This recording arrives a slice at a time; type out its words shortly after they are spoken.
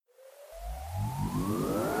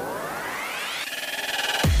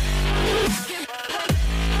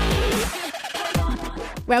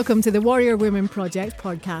Welcome to the Warrior Women Project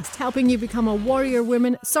podcast, helping you become a warrior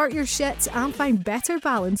woman, sort your shit, and find better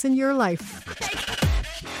balance in your life.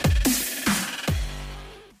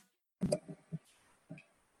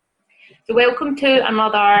 So welcome to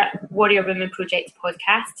another Warrior Women Project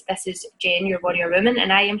podcast. This is Jen, your Warrior Woman,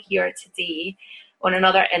 and I am here today on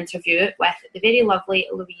another interview with the very lovely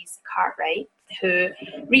Louise Cartwright, who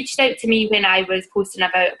reached out to me when I was posting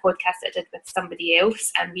about a podcast I did with somebody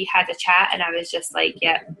else, and we had a chat, and I was just like,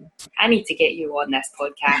 yeah, I need to get you on this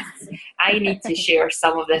podcast. I need to share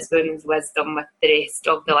some of this women's wisdom with the rest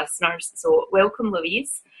of the listeners. So welcome,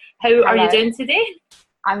 Louise. How are you doing today?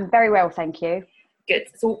 I'm very well, thank you. Good.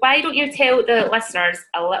 So why don't you tell the listeners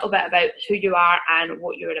a little bit about who you are and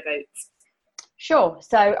what you're about? Sure.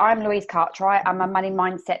 So I'm Louise Cartwright. I'm a money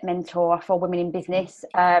mindset mentor for women in business,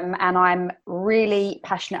 and I'm really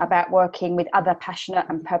passionate about working with other passionate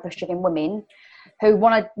and purpose-driven women who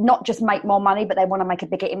want to not just make more money, but they want to make a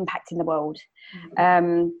bigger impact in the world.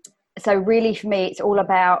 So really for me, it's all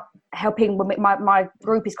about helping women. My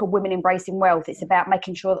group is called Women Embracing Wealth. It's about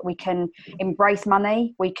making sure that we can embrace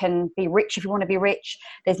money. We can be rich if we want to be rich.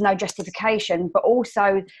 There's no justification, but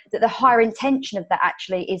also that the higher intention of that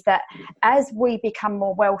actually is that as we become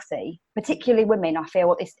more wealthy, particularly women, I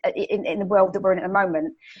feel in the world that we're in at the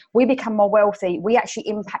moment, we become more wealthy. We actually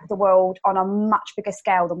impact the world on a much bigger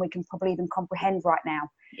scale than we can probably even comprehend right now.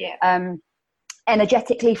 Yeah.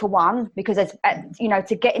 Energetically for one, because as you know,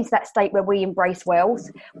 to get into that state where we embrace wealth,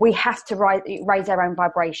 we have to raise our own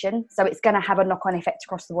vibration, so it's going to have a knock-on effect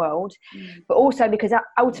across the world. But also because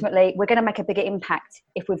ultimately we're going to make a bigger impact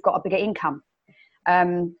if we've got a bigger income.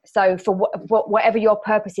 So for whatever your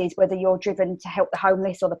purpose is, whether you're driven to help the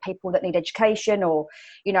homeless or the people that need education, or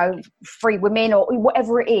free women, or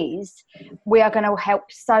whatever it is, we are going to help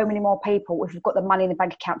so many more people if we've got the money in the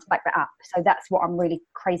bank account to back that up. So that's what I'm really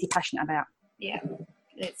crazy passionate about. Yeah.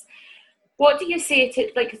 What do you say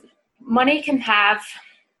to, money can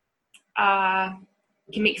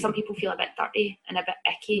make some people feel a bit dirty and a bit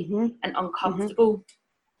icky and uncomfortable.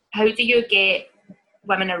 How do you get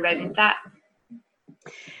women around that?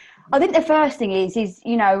 I think the first thing is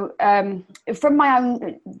from my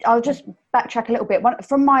own, I'll just backtrack a little bit.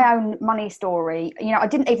 From my own money story, I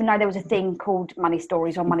didn't even know there was a thing called money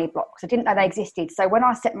stories or money blocks. I didn't know they existed. So when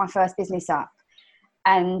I set my first business up,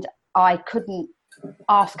 and I couldn't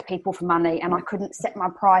ask people for money, and I couldn't set my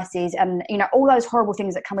prices, and all those horrible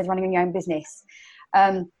things that come with running your own business,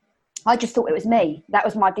 I just thought it was me. That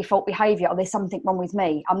was my default behaviour. There's something wrong with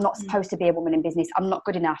me. I'm not supposed to be a woman in business. I'm not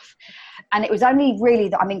good enough. And it was only really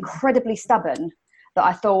that I'm incredibly stubborn that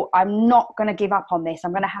I thought, I'm not going to give up on this.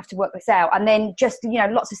 I'm going to have to work this out. And then just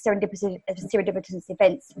lots of serendipitous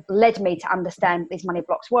events led me to understand what these money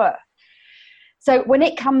blocks were. So when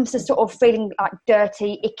it comes to sort of feeling like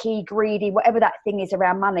dirty, icky, greedy, whatever that thing is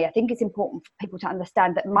around money, I think it's important for people to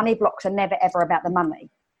understand that money blocks are never, ever about the money.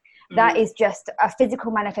 That is just a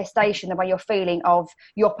physical manifestation, the way you're feeling of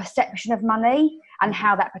your perception of money and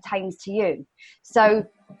how that pertains to you. So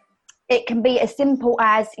it can be as simple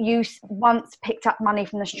as you once picked up money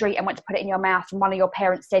from the street and went to put it in your mouth, and one of your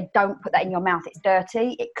parents said, don't put that in your mouth, it's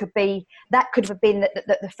dirty. It could be, that could have been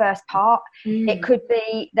the first part. It could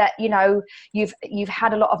be that, you've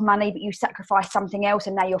had a lot of money, but you sacrificed something else,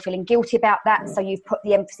 and now you're feeling guilty about that. So you've put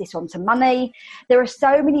the emphasis onto money. There are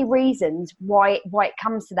so many reasons why it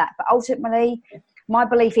comes to that. But ultimately, my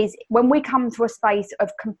belief is when we come to a space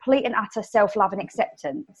of complete and utter self-love and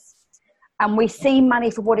acceptance, and we see money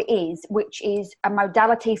for what it is, which is a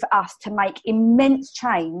modality for us to make immense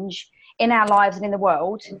change in our lives and in the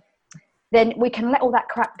world, then we can let all that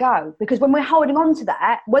crap go. Because when we're holding on to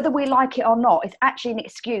that, whether we like it or not, it's actually an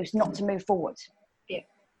excuse not to move forward. Yeah.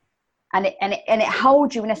 And it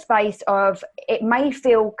holds you in a space of, it may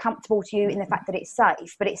feel comfortable to you in the fact that it's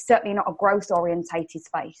safe, but it's certainly not a growth orientated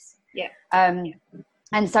space. Yeah.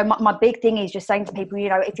 And so my big thing is just saying to people,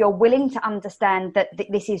 if you're willing to understand that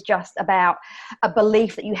this is just about a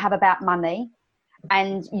belief that you have about money,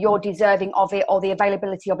 and you're deserving of it, or the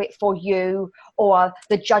availability of it for you, or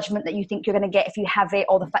the judgment that you think you're going to get if you have it,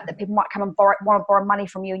 or the fact that people might come and want to borrow money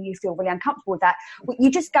from you and you feel really uncomfortable with that,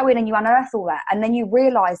 you just go in and you unearth all that, and then you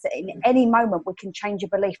realise that in any moment we can change your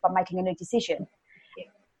belief by making a new decision.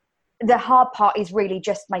 The hard part is really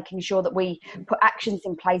just making sure that we put actions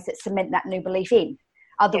in place that cement that new belief in.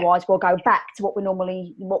 Otherwise, we'll go back to what we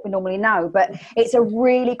normally know. But it's a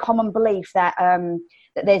really common belief that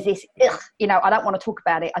that there's this, I don't want to talk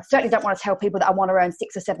about it. I certainly don't want to tell people that I want to earn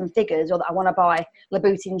 6 or 7 figures, or that I want to buy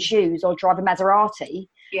Louboutin shoes or drive a Maserati.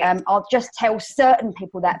 I'll just tell certain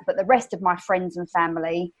people that, but the rest of my friends and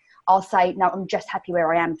family, I'll say, no, I'm just happy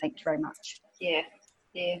where I am. Thank you very much. Yeah.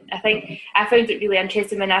 Yeah, I think I found it really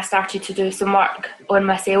interesting when I started to do some work on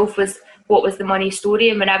myself was what was the money story.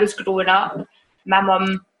 And when I was growing up, my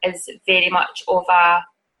mum is very much of a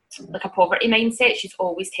poverty mindset. She's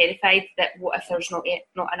always terrified that what if there's not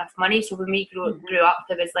enough money. So when we grew up,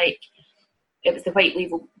 there was it was the white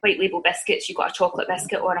label biscuits. You got a chocolate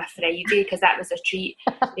biscuit on a Friday because that was a treat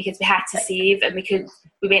because we had to save, and we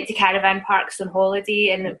went to caravan parks on holiday,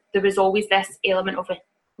 and there was always this element of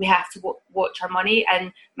we have to watch our money.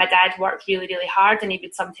 And my dad worked really, really hard, and he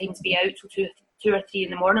would sometimes be out till 2 or 3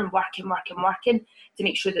 in the morning working to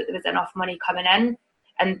make sure that there was enough money coming in.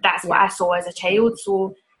 And that's what I saw as a child.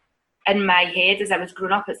 So in my head, as I was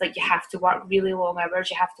growing up, it's like you have to work really long hours,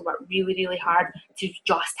 you have to work really, really hard to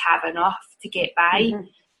just have enough to get by.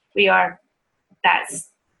 That's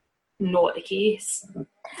not the case.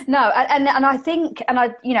 No, and I think, and I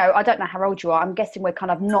don't know how old you are. I'm guessing we're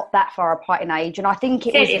kind of not that far apart in age, and I think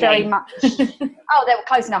it was very much. Oh, they were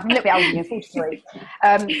close enough. I'm a little bit older than you, 43.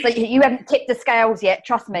 So you haven't tipped the scales yet.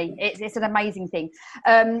 Trust me, it's an amazing thing.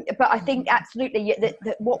 But I think absolutely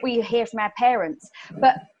that what we hear from our parents,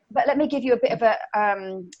 but let me give you a bit of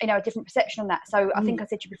a different perception on that. So I think I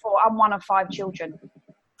said to you before, I'm one of 5 children.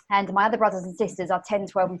 And my other brothers and sisters are 10,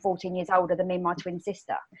 12 and 14 years older than me and my twin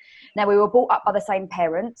sister. Now, we were brought up by the same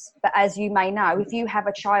parents, but as you may know, if you have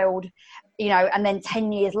a child, and then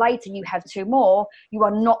 10 years later you have 2 more, you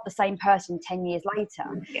are not the same person 10 years later.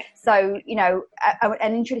 Yeah. So,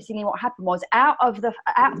 and interestingly what happened was out of the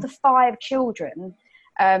 5 children,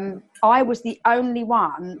 I was the only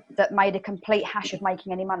one that made a complete hash of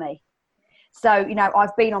making any money. So,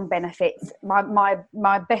 I've been on benefits.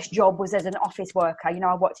 My best job was as an office worker.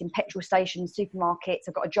 I worked in petrol stations, supermarkets.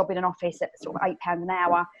 I got a job in an office at sort of £8 an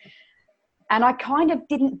hour. And I kind of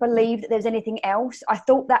didn't believe that there was anything else. I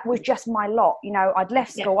thought that was just my lot. I'd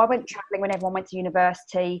left school. I went travelling when everyone went to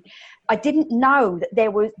university. I didn't know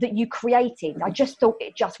that you created. I just thought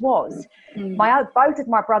it just was. Both of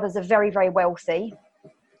my brothers are very, very wealthy.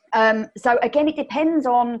 So again, it depends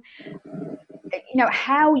on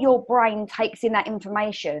how your brain takes in that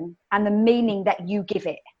information and the meaning that you give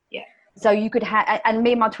it. Yeah. So you could have, and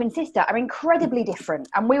me and my twin sister are incredibly different,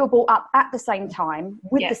 and we were brought up at the same time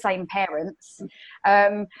with the same parents.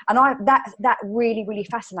 And that really, really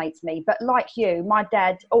fascinates me. But like you, my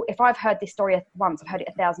dad, if I've heard this story once, I've heard it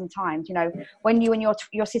 1,000 times. When you and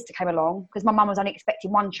your sister came along, because my mum was only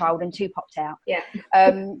expecting 1 child and 2 popped out. Yeah.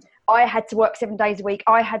 I had to work 7 days a week.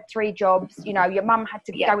 I had 3 jobs. Your mum had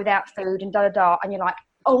to go without food and da-da-da. And you're like,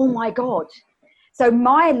 oh my God. So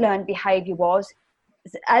my learned behaviour was,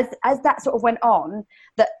 as that sort of went on,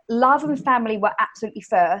 that love and family were absolutely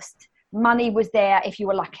first. Money was there if you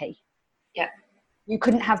were lucky. Yeah. You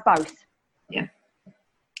couldn't have both. Yeah.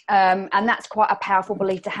 And that's quite a powerful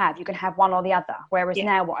belief to have. You can have one or the other. Whereas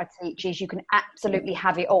now what I teach is you can absolutely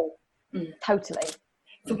have it all. Totally.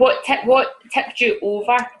 So what tipped you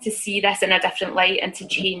over to see this in a different light and to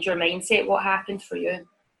change your mindset? What happened for you?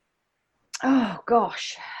 Oh,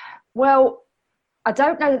 gosh. Well, I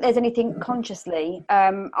don't know that there's anything consciously.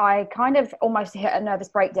 I kind of almost hit a nervous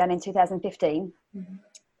breakdown in 2015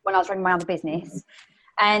 when I was running my other business.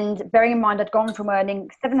 And bearing in mind, I'd gone from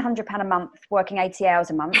earning £700 a month, working 80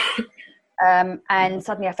 hours a month. And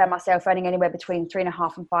suddenly I found myself earning anywhere between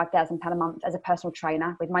 £3,500 and £5,000 a month as a personal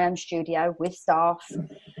trainer with my own studio, with staff.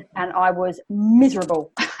 And I was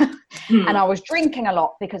miserable. And I was drinking a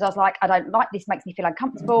lot because I was like, I don't like this, makes me feel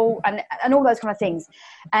uncomfortable, and all those kind of things.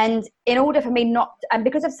 And in order for me and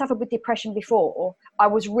because I've suffered with depression before, I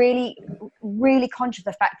was really, really conscious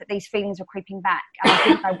of the fact that these feelings were creeping back. And I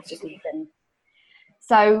didn't know what to do with them.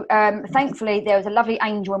 So thankfully, there was a lovely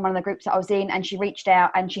angel in one of the groups that I was in, and she reached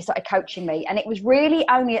out and she started coaching me. And it was really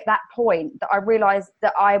only at that point that I realised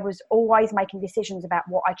that I was always making decisions about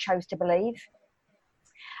what I chose to believe.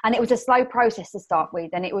 And it was a slow process to start with.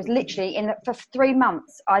 And it was literally, for 3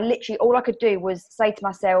 months, all I could do was say to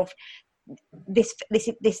myself, this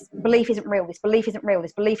belief isn't real, this belief isn't real,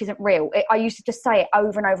 this belief isn't real. I used to just say it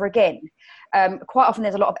over and over again. Quite often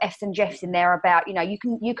there's a lot of F's and Jeff's in there about, you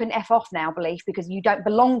can F off now, belief, because you don't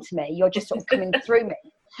belong to me. You're just sort of coming through me.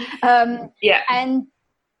 And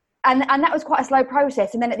that was quite a slow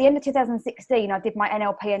process. And then at the end of 2016, I did my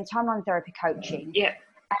NLP and timeline therapy coaching. Yeah.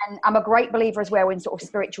 And I'm a great believer as well in sort of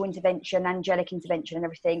spiritual intervention, angelic intervention and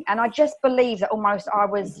everything. And I just believe that almost I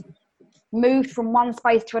was moved from one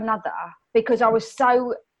space to another because I was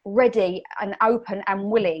so ready and open and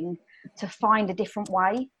willing to find a different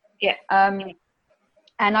way. Yeah.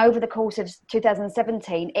 And over the course of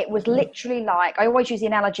 2017, it was literally like, I always use the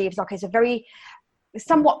analogy of like, it's a very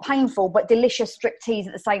somewhat painful but delicious striptease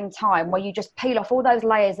at the same time, where you just peel off all those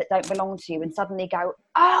layers that don't belong to you and suddenly go,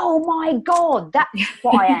 oh my God, that's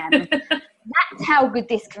what I am. That's how good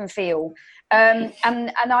this can feel. And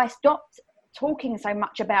I stopped talking so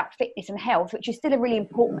much about fitness and health, which is still a really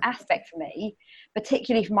important aspect for me,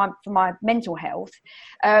 particularly for my mental health,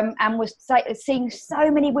 and was seeing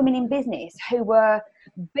so many women in business who were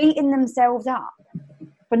beating themselves up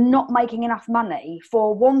for not making enough money,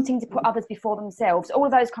 for wanting to put others before themselves, all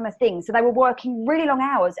of those kind of things. So they were working really long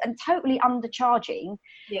hours and totally undercharging.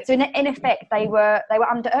 Yep. So in effect, they were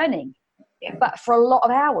under earning, but for a lot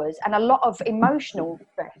of hours and a lot of emotional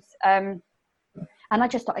stress. And I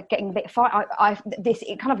just started getting a bit of fire.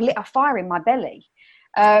 It kind of lit a fire in my belly.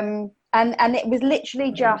 And it was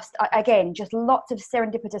literally just lots of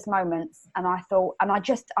serendipitous moments. And I thought, and I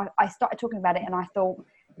started talking about it, and I thought,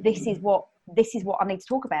 this is what I need to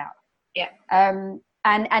talk about. Yeah. And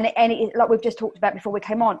it, like we've just talked about before we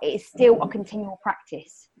came on, it is still a continual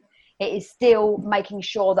practice. It is still making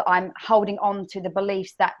sure that I'm holding on to the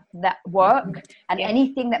beliefs that work, and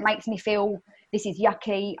anything that makes me feel this is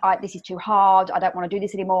yucky, this is too hard, I don't want to do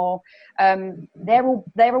this anymore. They're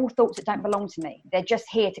all thoughts that don't belong to me. They're just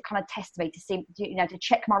here to kind of test me, to see, to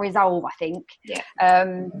check my resolve, I think. Yeah.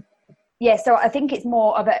 So I think it's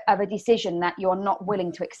more of a decision that you're not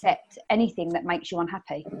willing to accept anything that makes you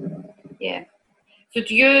unhappy. Yeah. So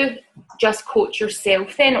do you just coach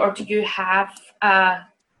yourself then, or do you have a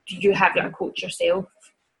coach yourself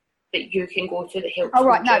that you can go to that helps? Oh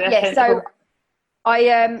right, no, yeah. So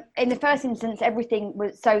I in the first instance, everything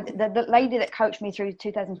was, so the lady that coached me through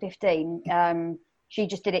 2015, she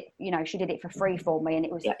just did it. She did it for free for me, and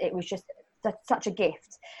it was just such a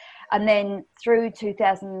gift. And then through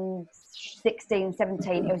 2016,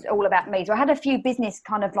 17, it was all about me. So I had a few business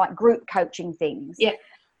kind of like group coaching things. Yeah.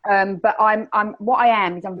 But I'm what I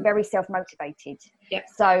am is I'm very self-motivated. Yeah.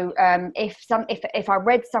 So if I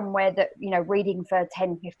read somewhere that reading for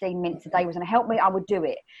 10, 15 minutes a day was going to help me, I would do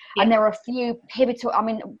it. Yeah. And there are a few pivotal. I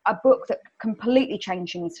mean, a book that completely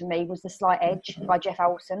changed things for me was The Slight Edge by Jeff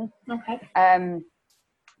Olson. Okay.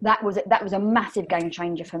 That was a massive game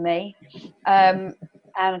changer for me.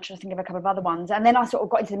 And I'm trying to think of a couple of other ones. And then I sort of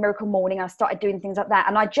got into the Miracle Morning. I started doing things like that,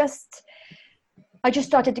 and I just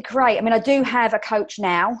started to create. I mean, I do have a coach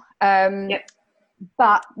now,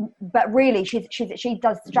 but really, she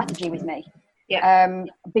does strategy with me. Yeah.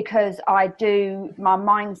 Because my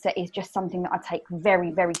mindset is just something that I take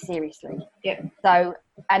very, very seriously. Yeah. So,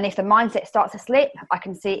 and if the mindset starts to slip, I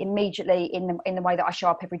can see it immediately in the way that I show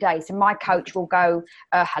up every day. So my coach will go,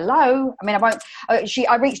 hello. I mean, I won't.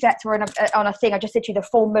 I reached out to her on a thing. I just said to you, the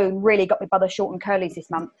full moon really got me by the short and curlies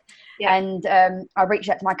this month. Yeah. And I reached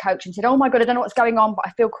out to my coach and said, oh my God, I don't know what's going on, but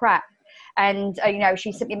I feel crap. And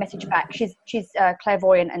she sent me a message back. She's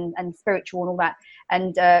clairvoyant and spiritual and all that.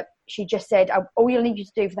 And she just said, all you'll need you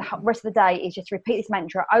to do for the rest of the day is just repeat this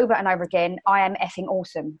mantra over and over again. I am effing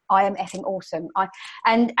awesome. I am effing awesome.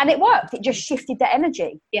 And it worked. It just shifted the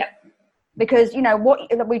energy. Yeah. Because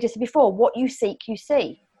what we just said before, what you seek, you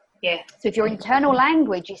see. Yeah. So if your internal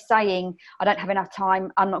language is saying, I don't have enough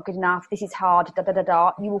time, I'm not good enough, this is hard,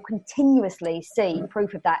 you will continuously see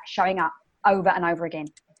proof of that showing up over and over again.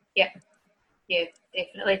 Yeah. Yeah,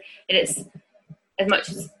 definitely. And it's, as much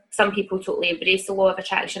as some people totally embrace the law of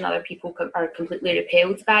attraction, other people are completely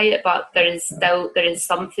repelled by it, but there is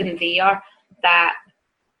something there that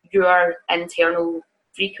your internal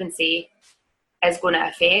frequency is going to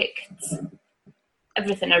affect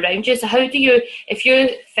everything around you. So how do you, if you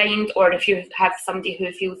find, or if you have somebody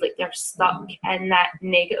who feels like they're stuck in that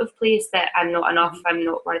negative place, that I'm not enough, I'm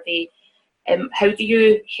not worthy, how do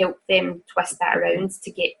you help them twist that around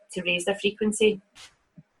to raise their frequency?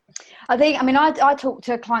 I talk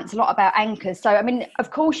to clients a lot about anchors. So,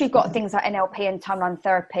 of course, you've got things like NLP and timeline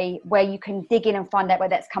therapy where you can dig in and find out where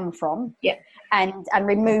that's come from, and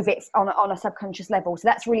remove it on a subconscious level. So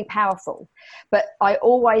that's really powerful. But I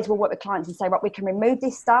always will work with clients and say, right, we can remove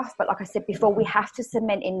this stuff, but like I said before, we have to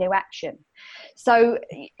cement in new action. So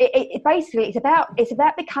it basically, it's about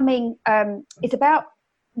becoming, it's about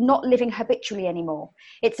not living habitually anymore.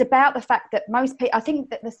 It's about the fact that most people, I think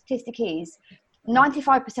that the statistic is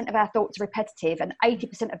 95% of our thoughts are repetitive and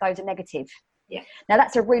 80% of those are negative. Yeah. Now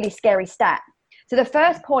that's a really scary stat. So the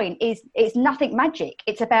first point is, it's nothing magic.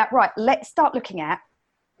 It's about, right, let's start looking at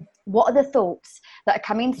what are the thoughts that are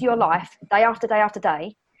coming into your life day after day after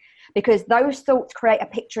day, because those thoughts create a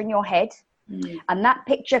picture in your head. And that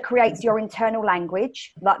picture creates your internal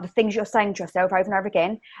language, like the things you're saying to yourself over and over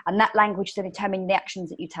again, and that language is determining the actions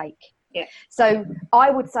that you take. Yeah. So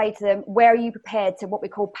I would say to them, where are you prepared to what we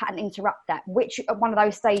call pattern interrupt that? Which one of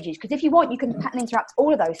those stages? Because if you want, you can pattern interrupt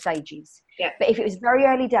all of those stages. Yeah. But if it was very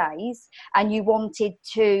early days and you wanted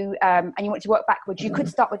to work backwards, you could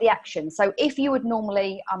start with the action. So if you would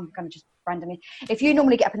normally, I'm going to just randomly, if you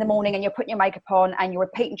normally get up in the morning and you're putting your makeup on and you're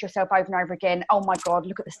repeating to yourself over and over again, oh my God,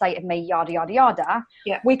 look at the state of me, yada, yada, yada.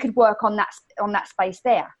 Yeah. We could work on that space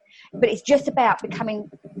there. But it's just about becoming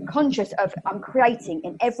conscious of I'm creating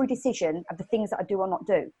in every decision of the things that I do or not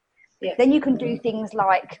do. Yeah. Then you can do things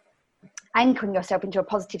like anchoring yourself into a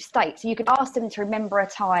positive state. So you can ask them to remember a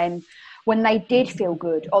time when they did feel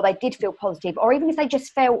good, or they did feel positive, or even if they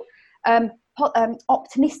just felt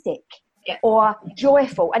optimistic, yeah, or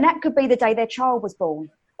joyful. And that could be the day their child was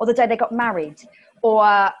born, or the day they got married, or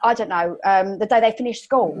I don't know, the day they finished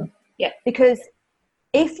school. Yeah. Because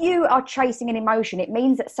if you are chasing an emotion, it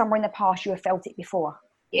means that somewhere in the past you have felt it before.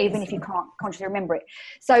 Yes. Even if you can't consciously remember it.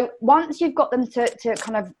 So once you've got them to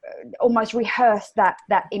kind of almost rehearse that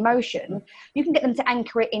emotion, you can get them to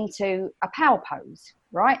anchor it into a power pose,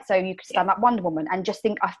 right? So you could stand like Wonder Woman and just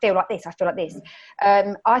think, I feel like this, I feel like this.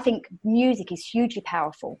 I think music is hugely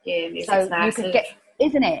powerful. Yeah, music's so massive. You could get,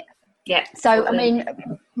 isn't it? Yeah. So, totally. I mean,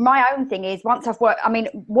 my own thing is once I've worked, I mean,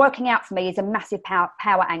 working out for me is a massive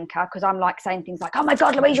power anchor, because I'm like saying things like, oh my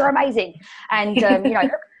God, Louise, you're amazing. And, you know,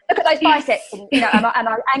 look at those biceps, and, you know, and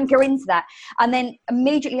I anchor into that. And then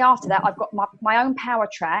immediately after that, I've got my own power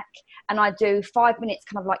track, and I do 5 minutes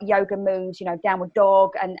kind of like yoga moves, you know, downward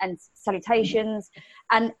dog and salutations.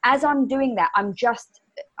 And as I'm doing that,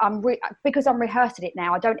 because I'm rehearsing it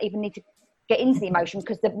now, I don't even need to get into the emotion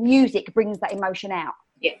because the music brings that emotion out.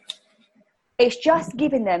 Yeah. It's just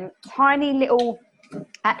giving them tiny little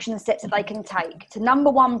action steps that they can take to,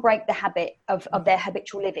 number one, break the habit of their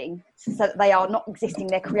habitual living so that they are not existing,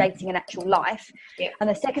 they're creating an actual life. Yeah. And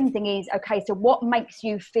the second thing is, okay, so what makes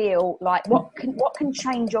you feel like, what can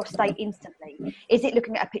change your state instantly? Is it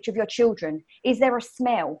looking at a picture of your children? Is there a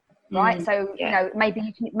smell? Right. So, you know,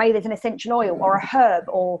 maybe there's an essential oil or a herb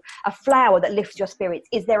or a flower that lifts your spirits.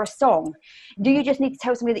 Is there a song? Do you just need to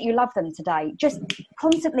tell somebody that you love them today? Just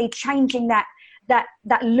constantly changing that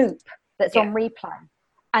loop that's on replay.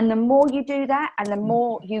 And the more you do that, and the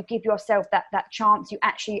more you give yourself that chance,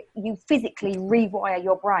 you physically rewire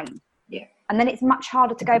your brain. Yeah. And then it's much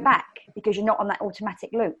harder to go back because you're not on that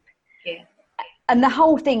automatic loop. Yeah. And the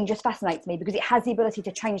whole thing just fascinates me because it has the ability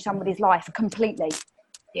to change somebody's life completely.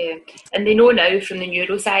 Yeah, and they know now from the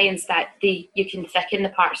neuroscience that you can thicken the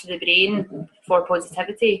parts of the brain for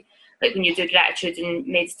positivity. Like when you do gratitude and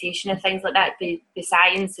meditation and things like that, the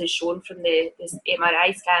science has shown from the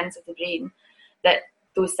MRI scans of the brain that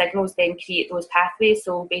those signals then create those pathways.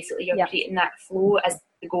 So basically you're creating that flow as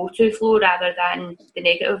the go-to flow rather than the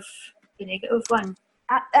negative one.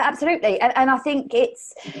 Absolutely. And I think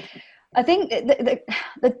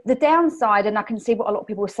the downside, and I can see what a lot of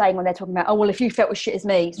people are saying when they're talking about, oh, well, if you felt as shit as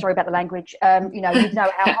me, sorry about the language, you know, you'd know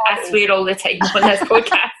how hard I swear all the time on this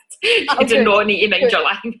podcast. You do not need to mind your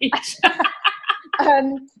language.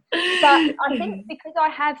 But I think because I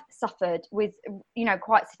have suffered with, you know,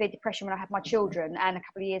 quite severe depression when I had my children, and a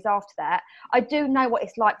couple of years after that, I do know what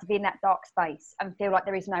it's like to be in that dark space and feel like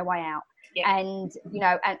there is no way out. Yeah. And, you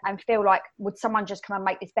know, and feel like, would someone just come and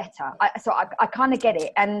make this better? So I kind of get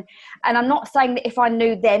it. And I'm not saying that if I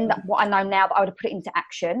knew then that what I know now, that I would have put it into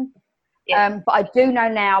action. Yeah. But I do know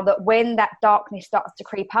now that when that darkness starts to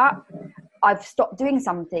creep up, I've stopped doing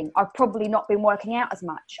something. I've probably not been working out as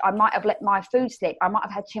much. I might have let my food slip. I might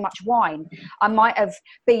have had too much wine. I might have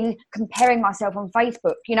been comparing myself on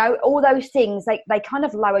Facebook. You know, all those things, they kind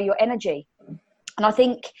of lower your energy. And I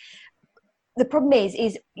think the problem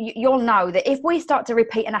is you'll know that if we start to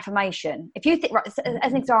repeat an affirmation, if you think, right, as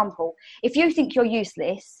an example, if you think you're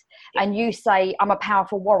useless and you say, I'm a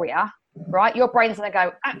powerful warrior, right, your brain's going to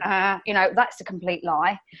go, you know, that's a complete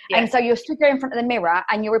lie. Yeah. And so you're stood there in front of the mirror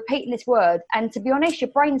and you're repeating this word. And to be honest, your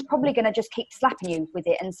brain's probably going to just keep slapping you with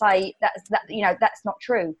it and say, that's not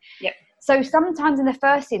true. Yeah. So sometimes in the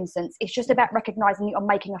first instance, it's just about recognizing that you're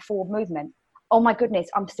making a forward movement. Oh my goodness,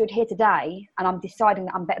 I'm stood here today and I'm deciding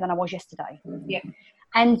that I'm better than I was yesterday. Yeah.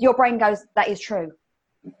 And your brain goes, that is true.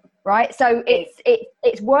 Right. So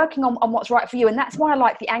it's working on what's right for you. And that's why I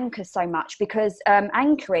like the anchors so much, because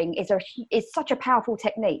anchoring is such a powerful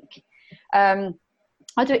technique. I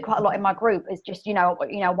do it quite a lot in my group. It's just, you know,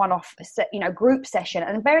 one-off, group session.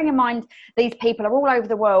 And bearing in mind, these people are all over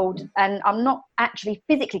the world and I'm not actually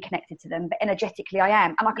physically connected to them, but energetically I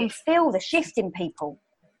am. And I can feel the shift in people.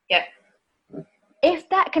 Yeah. If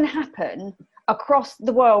that can happen across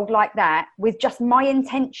the world like that, with just my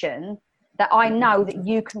intention that I know that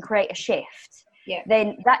you can create a shift,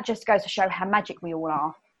 then that just goes to show how magic we all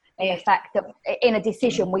are. in the fact that in a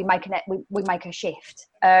decision we make a shift.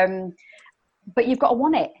 But you've got to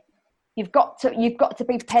want it. You've got to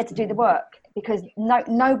be prepared to do the work, because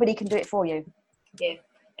nobody can do it for you. Yeah.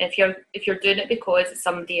 If you're doing it because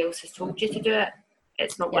somebody else has told you to do it,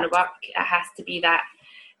 it's not going to work. It has to be that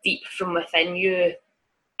deep from within you.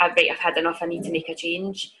 I've had enough. I need to make a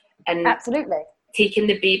change. And absolutely taking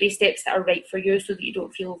the baby steps that are right for you, so that you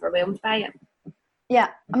don't feel overwhelmed by it. Yeah,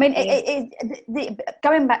 I mean,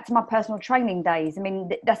 going back to my personal training days, I mean,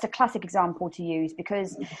 that's a classic example to use,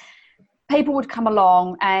 because people would come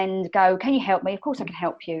along and go, can you help me? Of course I can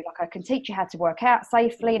help you. Like, I can teach you how to work out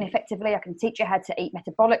safely and effectively. I can teach you how to eat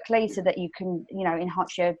metabolically so that you can,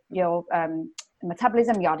 enhance your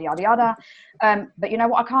metabolism, yada, yada, yada. But you know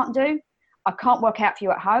what I can't do? I can't work out for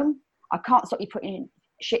you at home. I can't stop you putting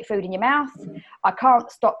shit food in your mouth. I can't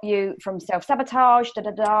stop you from self-sabotage,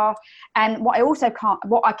 And what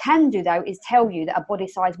I can do though is tell you that a body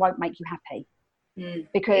size won't make you happy.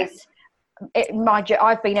 Because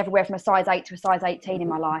I've been everywhere from a size 8 to a size 18 in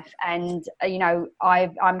my life, and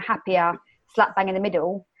I'm happier slap bang in the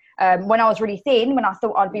middle. When I was really thin, when I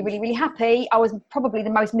thought I'd be really, really happy, I was probably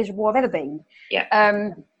the most miserable I've ever been.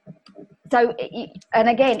 So, and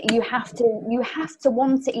again, you have to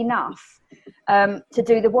want it enough to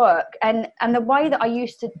do the work. And the way that I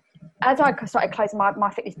used to, as I started closing my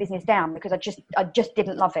fitness business down, because I just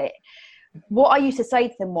didn't love it, what I used to say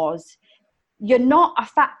to them was, you're not a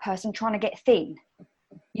fat person trying to get thin.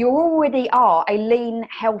 You already are a lean,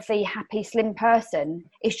 healthy, happy, slim person.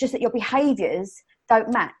 It's just that your behaviours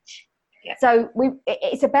don't match. So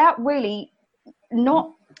it's about really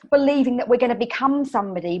not believing that we're going to become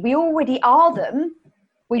somebody. We already are them.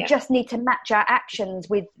 We just need to match our actions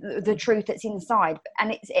with the truth that's inside.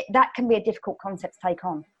 And that can be a difficult concept to take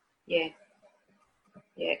on. Yeah,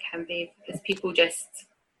 it can be, because people just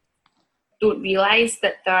don't realise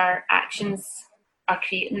that their actions are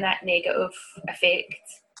creating that negative effect.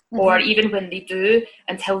 Or even when they do,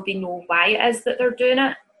 until they know why it is that they're doing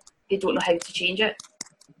it, they don't know how to change it.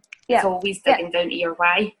 It's always digging down to your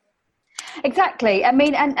why. Exactly. I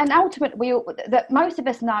mean, and ultimately, that most of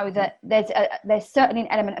us know that there's certainly an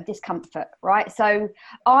element of discomfort, right? So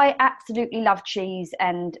I absolutely love cheese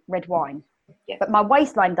and red wine. But my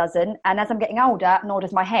waistline doesn't, and as I'm getting older, nor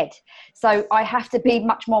does my head. So I have to be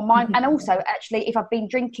much more mindful. And also, actually, if I've been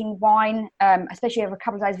drinking wine, especially over a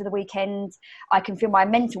couple of days of the weekend, I can feel my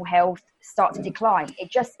mental health start to decline.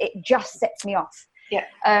 It just sets me off.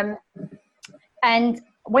 And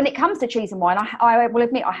when it comes to cheese and wine, I will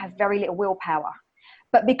admit I have very little willpower.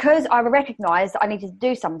 But because I recognised that I needed to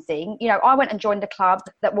do something, I went and joined a club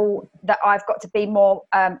that I've got to be more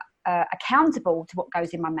accountable to what goes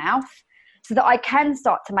in my mouth, so that I can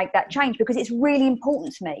start to make that change, because it's really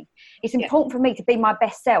important to me. It's important for me to be my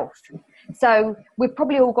best self. So we've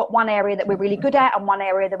probably all got one area that we're really good at, and one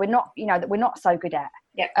area that we're not so good at.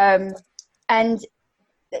 And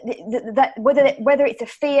that whether it's a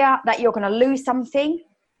fear that you're going to lose something,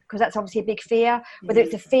 because that's obviously a big fear, whether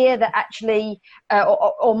it's a fear that actually,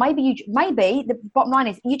 or maybe the bottom line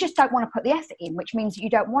is you just don't want to put the effort in, which means you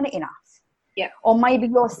don't want it enough. Or maybe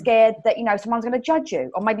you're scared that someone's going to judge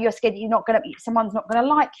you, or maybe you're scared that someone's not going to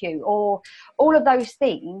like you, or all of those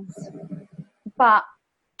things. But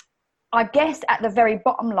I guess at the very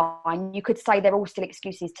bottom line, you could say they're all still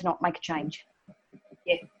excuses to not make a change.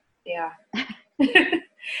 Yeah, they are.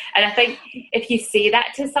 And I think if you say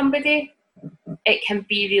that to somebody, it can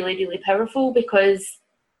be really, really powerful, because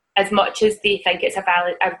as much as they think it's a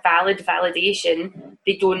valid validation,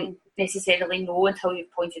 they don't necessarily know until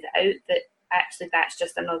you've pointed it out that actually that's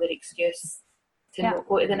just another excuse to not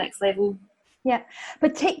go to the next level.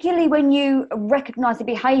 Particularly when you recognise the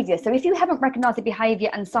behaviour. So if you haven't recognised the behaviour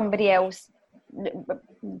and somebody else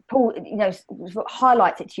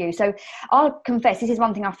highlights it to you. So I'll confess, this is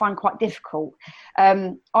one thing I find quite difficult.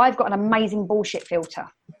 I've got an amazing bullshit filter,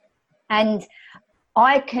 and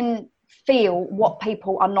I can feel what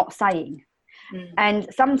people are not saying. And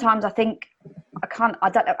sometimes I think part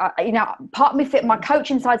of me, my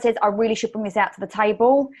coaching side says I really should bring this out to the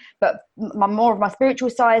table, but more of my spiritual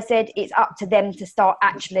side said it's up to them to start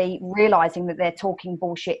actually realizing that they're talking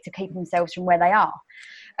bullshit to keep themselves from where they are.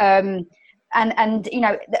 And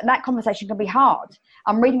that conversation can be hard.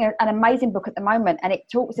 I'm reading an amazing book at the moment, and it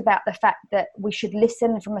talks about the fact that we should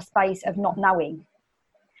listen from a space of not knowing.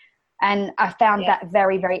 And I found that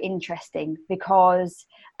very, very interesting, because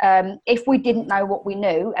if we didn't know what we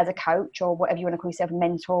knew as a coach, or whatever you want to call yourself, a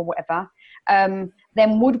mentor or whatever,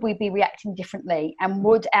 then would we be reacting differently? And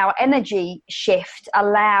would our energy shift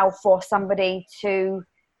allow for somebody to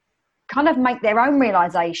kind of make their own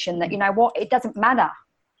realization that, it doesn't matter.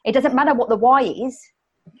 It doesn't matter what the why is.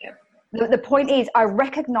 Yeah. The point is, I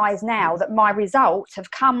recognise now that my results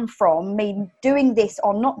have come from me doing this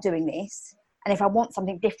or not doing this. And if I want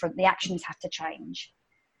something different, the actions have to change.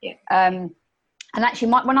 Yeah. And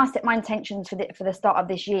actually, when I set my intentions for the start of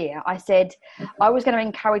this year, I said I was going to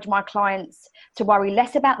encourage my clients to worry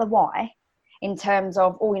less about the why, in terms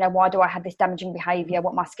of, why do I have this damaging behaviour?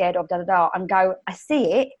 What am I scared of? And go, I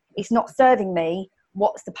see it. It's not serving me.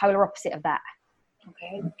 What's the polar opposite of that?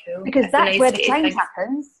 Okay, cool. Because that's nice where the change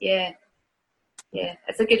happens. Yeah. Yeah,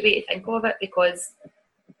 it's a good way to think of it, because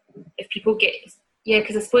if people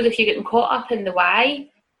because I suppose if you're getting caught up in the why,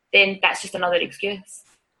 then that's just another excuse.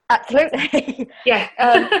 Absolutely. Yeah.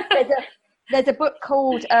 There's a book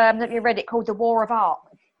called, have you read it, called The War of Art?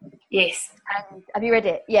 Yes. And have you read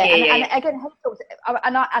it? Yeah. And again,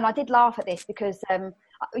 I did laugh at this because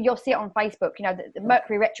you'll see it on Facebook. The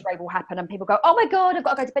Mercury retrograde will happen, and people go, "Oh my God, I've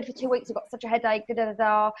got to go to bed for 2 weeks. I've got such a headache.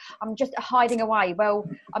 I'm just hiding away." Well,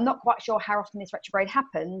 I'm not quite sure how often this retrograde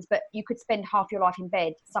happens, but you could spend half your life in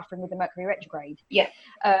bed suffering with the Mercury retrograde. Yeah.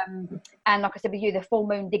 And like I said with you, the full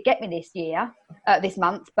moon did get me this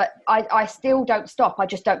month, but I still don't stop. I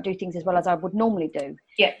just don't do things as well as I would normally do.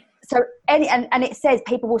 Yeah. So and it says,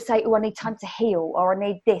 people will say, "Oh, I need time to heal," or "I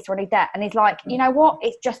need this," or "I need that," and it's like, you know what?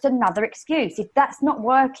 It's just another excuse. If that's not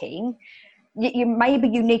working, maybe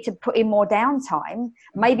you need to put in more downtime.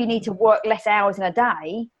 Maybe you need to work less hours in a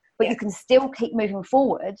day, but you can still keep moving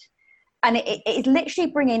forward. And it's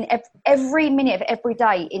literally bringing every minute of every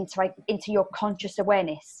day into your conscious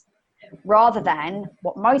awareness, rather than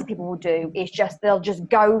what most people will do is they'll just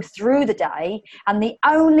go through the day, and the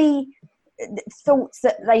only thoughts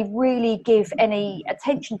that they really give any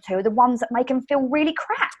attention to are the ones that make them feel really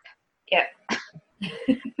crap. Yeah.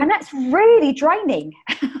 And that's really draining.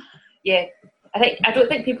 Yeah. I don't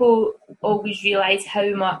think people always realise how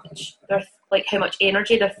much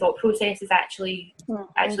energy their thought processes actually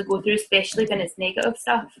go through, especially when it's negative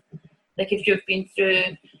stuff. Like if you've been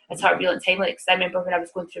through a turbulent time, like, 'cause I remember when I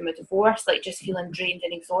was going through my divorce, like just feeling drained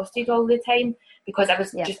and exhausted all the time because I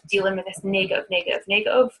was just dealing with this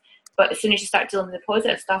negative. But as soon as you start dealing with the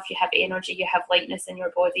positive stuff, you have energy, you have lightness in your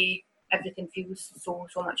body, everything feels so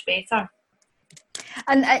much better.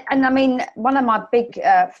 And I mean, one of my big,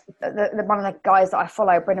 one of the guys that I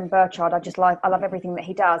follow, Brendan Burchard, I love everything that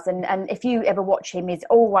he does. And if you ever watch him, he's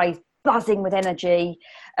always buzzing with energy.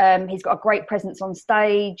 He's got a great presence on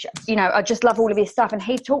stage. I just love all of his stuff. And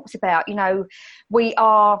he talks about,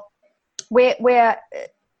 we're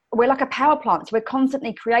like a power plant. So we're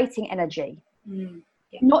constantly creating energy.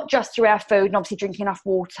 Yeah. Not just through our food and obviously drinking enough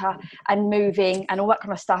water and moving and all that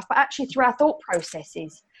kind of stuff, but actually through our thought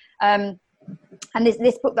processes. And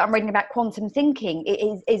this book that I'm reading about quantum thinking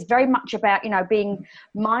is very much about, being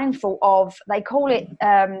mindful of, they call it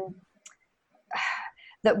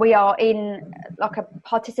that we are in like a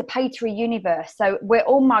participatory universe. So we're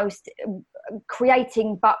almost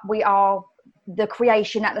creating, but we are the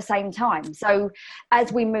creation at the same time. So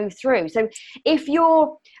as we move through, so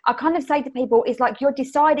I kind of say to people, it's like you're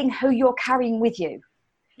deciding who you're carrying with you.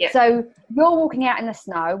 Yeah. So you're walking out in the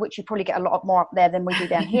snow, which you probably get a lot more up there than we do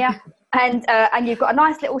down here, and you've got a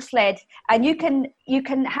nice little sled, and you can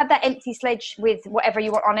have that empty sledge with whatever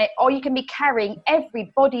you want on it, or you can be carrying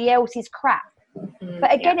everybody else's crap.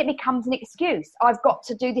 But again, it becomes an excuse. I've got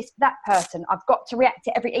to do this for that person. I've got to react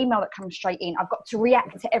to every email that comes straight in. I've got to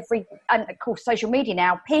react to every, and of course, social media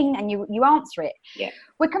now, ping, and you answer it. Yeah.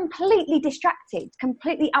 We're completely distracted,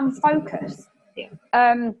 completely unfocused. Yeah.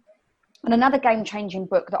 And another game-changing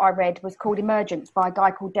book that I read was called Emergence by a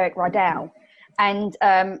guy called Derek Rydell. And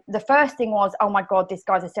the first thing was, oh my God, this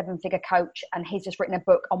guy's a 7-figure coach and he's just written a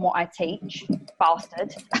book on what I teach.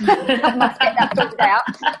 Bastard. I must get that sorted out.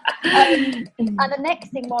 And the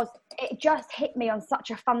next thing was, it just hit me on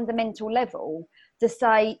such a fundamental level to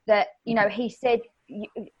say that, he said,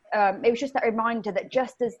 it was just that reminder that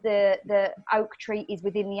just as the oak tree is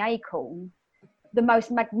within the acorn, the most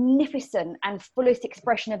magnificent and fullest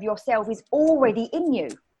expression of yourself is already in you.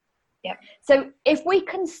 Yep. So if we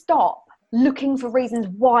can stop looking for reasons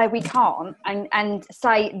why we can't and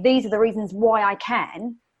say, these are the reasons why I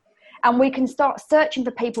can, and we can start searching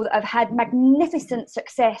for people that have had magnificent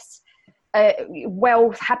success,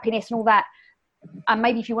 wealth, happiness and all that, and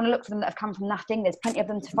maybe if you want to look for them that have come from nothing, there's plenty of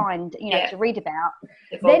them to find, to read about.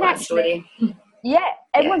 Then actually,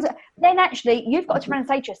 then actually you've got to try and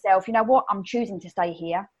say to yourself, you know what, I'm choosing to stay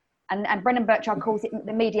here. And Brendan Burchard calls it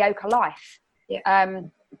the mediocre life. Yeah.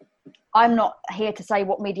 I'm not here to say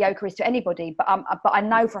what mediocre is to anybody, but I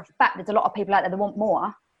know for a fact there's a lot of people out there that want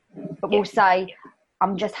more, but will say,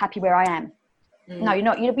 I'm just happy where I am. No, you're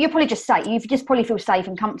not. You're probably just safe. You just probably feel safe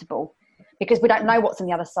and comfortable. because we don't know what's on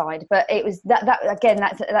the other side. But it was that again,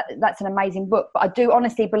 that's an amazing book. But I do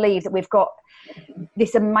honestly believe that we've got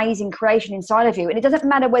this amazing creation inside of you, and it doesn't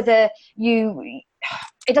matter whether you're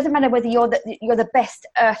the best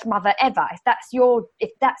Earth mother ever. If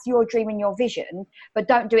that's your dream and your vision, but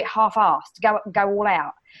don't do it half-assed. Go all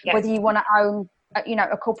out. Yes. Whether you want to own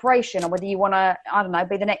a corporation, or whether you want to, I don't know,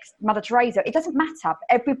 be the next Mother Teresa, it doesn't matter.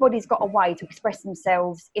 Everybody's got a way to express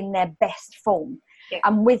themselves in their best form. Yeah.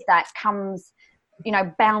 And with that comes,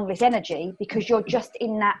 boundless energy, because you're just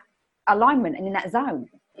in that alignment and in that zone.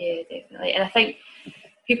 Yeah, definitely. And I think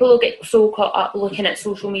people will get so caught up looking at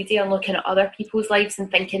social media and looking at other people's lives and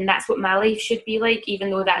thinking that's what my life should be like, even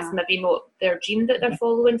though that's maybe not their dream that they're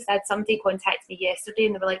following. So I had somebody contact me yesterday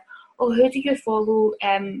and they were like, oh, who do you follow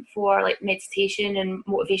for like meditation and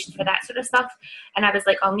motivation for that sort of stuff? And I was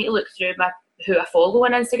like, I'll need to look through who I follow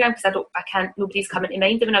on Instagram, because nobody's coming to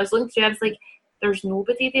mind. And when I was looking through, I was like, there's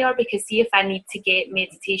nobody there, because see, if I need to get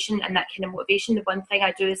meditation and that kind of motivation, the one thing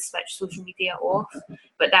I do is switch social media off.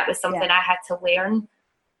 But that was something I had to learn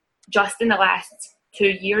just in the last 2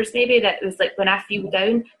 years maybe, that was like, when I feel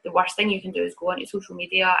down, the worst thing you can do is go onto social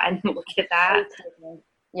media and look at that.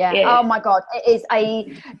 Yeah. Oh my God, it is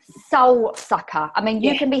a soul sucker. I mean,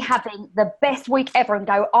 you can be having the best week ever and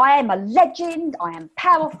go, I am a legend, I am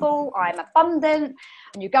powerful, I am abundant.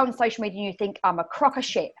 And you go on social media and you think, I'm a crock of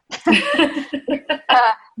shit.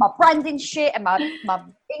 My branding shit, and my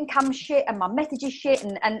income shit, and my messages shit,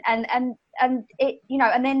 and it,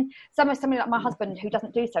 and then somebody like my husband, who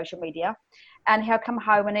doesn't do social media, and he'll come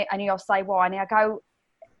home and he'll say why, and he'll go,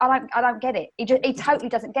 I don't get it. He totally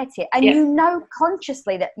doesn't get it. And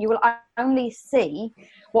consciously that you will only see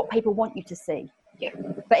what people want you to see. Yeah.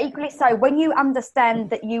 But equally so, when you understand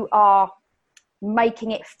that you are making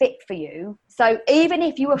it fit for you, so even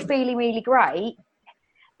if you were feeling really great,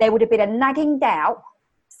 there would have been a nagging doubt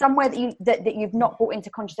somewhere that you've not brought into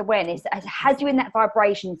conscious awareness that has you in that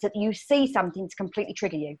vibration, so that you see something to completely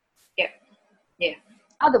trigger you. Yeah. Yeah.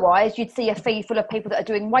 Otherwise, you'd see a feed full of people that are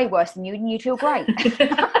doing way worse than you, and you'd feel great.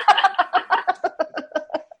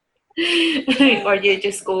 Or you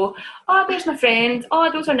just go, oh, there's my friend.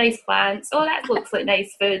 Oh, those are nice plants. Oh, that looks like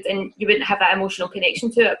nice food. And you wouldn't have that emotional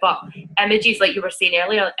connection to it. But images, like you were saying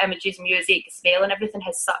earlier, images, music, smell and everything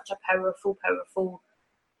has such a powerful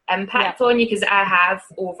impact on you. Because I have,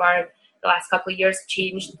 over the last couple of years,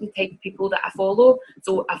 changed the type of people that I follow.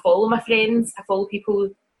 So I follow my friends. I follow people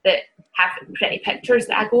that have pretty pictures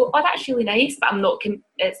that I go, oh, that's really nice, but I'm not.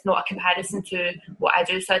 It's not a comparison to what I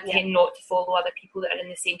do, so I tend not to follow other people that are in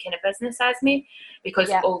the same kind of business as me, because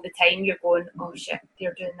all the time you're going, oh shit,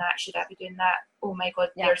 they're doing that. Should I be doing that? Oh my God,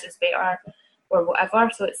 theirs is better, or whatever.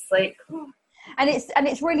 So it's like. And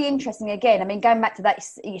it's really interesting again. I mean, going back to that,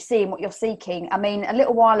 you're seeing what you're seeking. I mean, a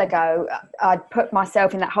little while ago, I'd put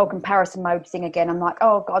myself in that whole comparison mode thing again. I'm like,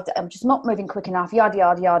 oh God, I'm just not moving quick enough, yada,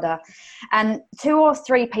 yada, yada. And 2 or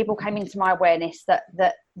 3 people came into my awareness that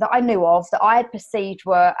I knew of, that I had perceived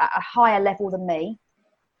were at a higher level than me,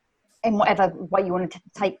 in whatever way you wanted to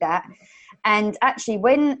take that. And actually,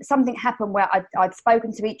 when something happened where I'd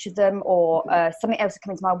spoken to each of them, or something else had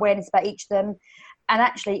come into my awareness about each of them, and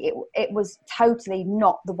actually it was totally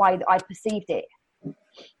not the way that I perceived it.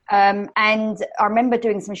 And I remember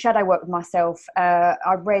doing some shadow work with myself.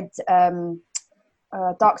 I read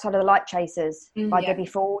Dark Side of the Light Chasers by Debbie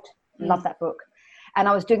Ford. Love that book. And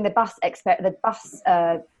I was doing the bus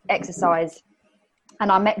exercise. And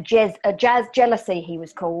I met Jazz Jealousy, he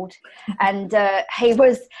was called, and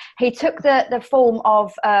he took the form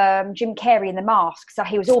of Jim Carrey in The Mask. So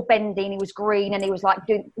he was all bendy, and he was green, and he was like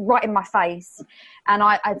doing right in my face. And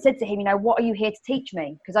I said to him, what are you here to teach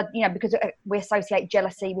me? Because because we associate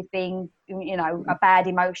jealousy with being a bad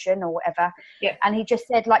emotion or whatever. Yeah. And he just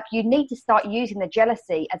said, like, you need to start using the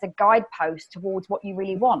jealousy as a guidepost towards what you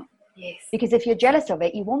really want. Yes. Because if you're jealous of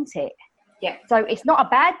it, you want it. Yeah. So it's not a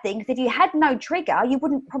bad thing, because if you had no trigger, you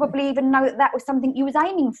wouldn't probably even know that was something you was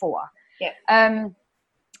aiming for. Yeah.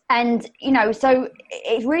 And so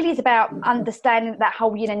it really is about understanding that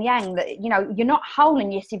whole yin and yang, that you're not whole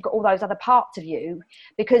unless you've got all those other parts of you,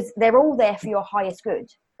 because they're all there for your highest good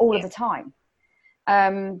all of the time.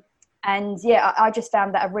 And I just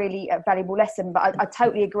found that a really valuable lesson. But I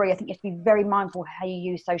totally agree. I think you have to be very mindful how you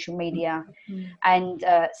use social media, and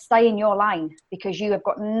stay in your lane, because you have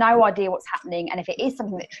got no idea what's happening. And if it is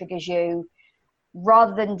something that triggers you,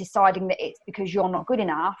 rather than deciding that it's because you're not good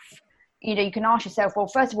enough, you can ask yourself, well,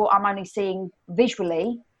 first of all, I'm only seeing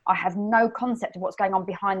visually. I have no concept of what's going on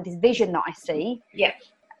behind this vision that I see. Yeah.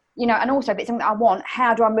 And also, if it's something that I want,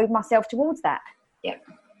 how do I move myself towards that? Yeah.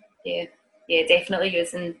 Yeah. Yeah, definitely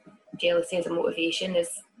using jealousy as a motivation is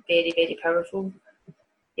very, very powerful.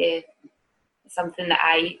 Yeah. something that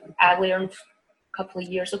I learned a couple of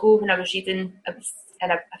years ago when I was reading,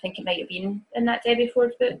 and I think it might have been in that Debbie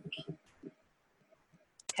Ford book.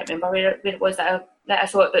 Can't remember where it was that I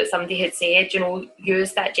saw it, but somebody had said,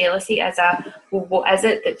 use that jealousy as well, what is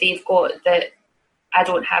it that they've got that I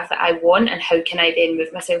don't have that I want, and how can I then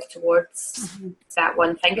move myself towards that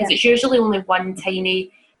one thing? Because it's usually only one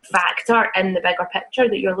tiny factor in the bigger picture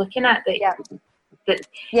that you're looking at that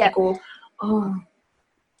you go, oh,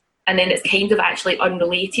 and then it's kind of actually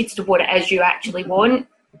unrelated to what it is you actually want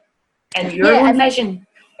in your own vision.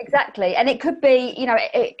 Exactly. And it could be,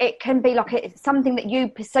 it can be like it's something that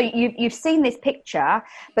you've seen this picture,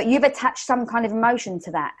 but you've attached some kind of emotion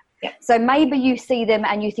to that. Yeah. So maybe you see them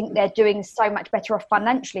and you think they're doing so much better off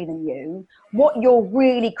financially than you. What you're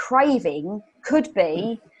really craving could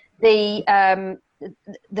be the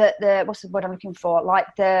what's the word I'm looking for? Like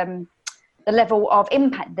the level of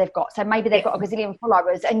impact they've got. So maybe they've got a gazillion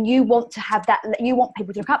followers and you want to have that, you want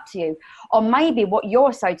people to look up to you. Or maybe what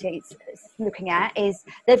you're looking at is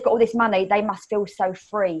they've got all this money, they must feel so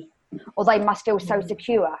free, or they must feel so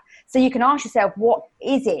secure. So you can ask yourself, what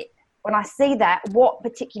is it? When I see that, what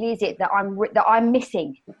particularly is it that I'm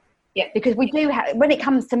missing? Yeah. Because we do have, when it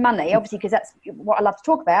comes to money, obviously, because that's what I love to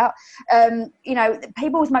talk about,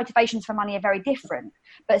 people's motivations for money are very different.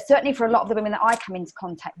 But certainly for a lot of the women that I come into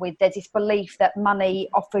contact with, there's this belief that money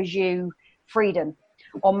offers you freedom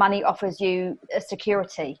or money offers you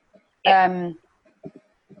security. Yeah.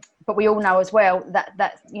 But we all know as well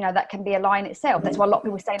that can be a lie in itself. That's why a lot of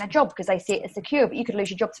people stay in a job, because they see it as secure, but you could lose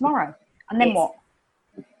your job tomorrow. And then what?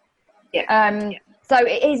 Yeah. So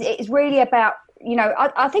it's really about,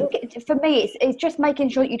 I think for me, it's just making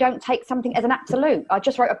sure that you don't take something as an absolute. I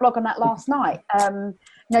just wrote a blog on that last night.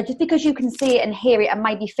 Just because you can see it and hear it and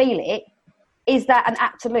maybe feel it, is that an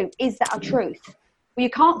absolute? Is that a truth? Well, you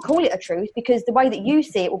can't call it a truth, because the way that you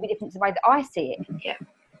see it will be different to the way that I see it. Yeah.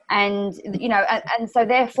 And, and so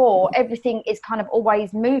therefore everything is kind of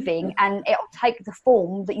always moving, and it'll take the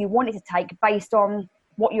form that you want it to take based on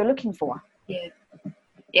what you're looking for. Yeah.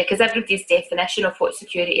 Yeah, because everybody's definition of what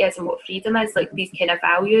security is and what freedom is, like these kind of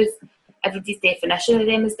values, everybody's definition of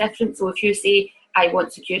them is different. So if you say, I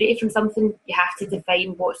want security from something, you have to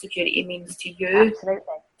define what security means to you. Absolutely.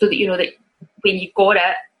 So that that when you got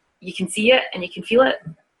it, you can see it and you can feel it.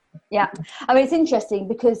 Yeah. I mean, it's interesting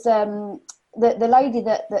because the lady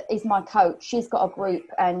that is my coach, she's got a group,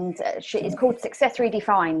 and it's called Success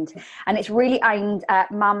Redefined, and it's really aimed at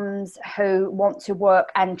mums who want to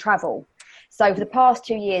work and travel. So for the past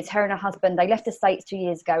 2 years, her and her husband, they left the States 2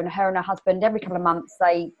 years ago, and her and her husband, every couple of months,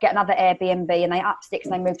 they get another Airbnb and they up sticks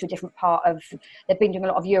and they move to a different part of, they've been doing a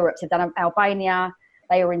lot of Europe. So they've done Albania,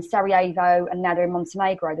 they were in Sarajevo, and now they're in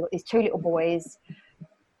Montenegro. They've got these 2 little boys.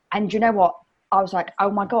 And you know what? I was like,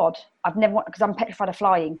 oh my God, I've never wanted, because I'm petrified of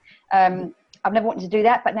flying. I've never wanted to do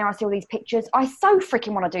that, but now I see all these pictures. I so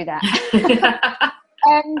freaking want to do that.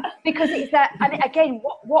 Because it's that, and again,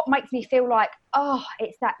 what makes me feel like,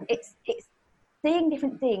 it's seeing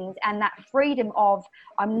different things, and that freedom of,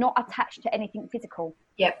 I'm not attached to anything physical.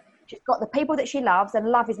 Yep. She's got the people that she loves, and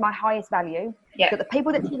love is my highest value. Yep. She's got the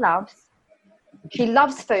people that she loves. She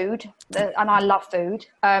loves food, and I love food.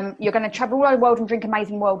 You're going to travel all over the world and drink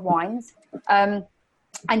amazing world wines.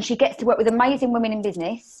 And she gets to work with amazing women in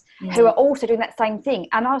business who are also doing that same thing.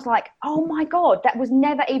 And I was like, oh my God, that was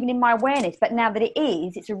never even in my awareness. But now that it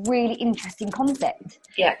is, it's a really interesting concept.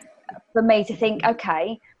 Yeah. For me to think,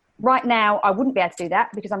 okay, right now I wouldn't be able to do that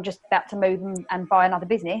because I'm just about to move and buy another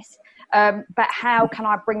business. But how can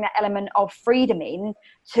I bring that element of freedom in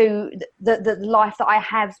to the life that I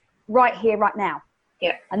have right here, right now?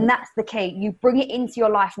 Yeah. And that's the key. You bring it into your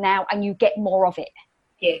life now and you get more of it.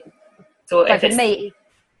 Yeah. So if for me...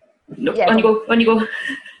 No, yeah, on you go.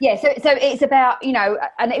 Yeah, so it's about,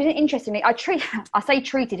 and it was interestingly, I say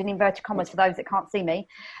treated in inverted commas for those that can't see me.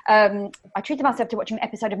 I treated myself to watching an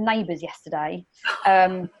episode of Neighbours yesterday.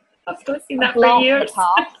 I've still seen that for years.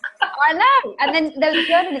 I know. And then there was a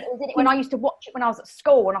girl in it that was in it when I used to watch it when I was at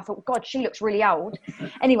school, and I thought, God, she looks really old.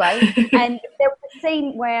 Anyway, and there was a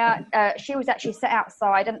scene where she was actually sat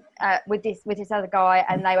outside and with this other guy,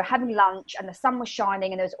 and they were having lunch, and the sun was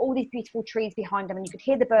shining, and there was all these beautiful trees behind them, and you could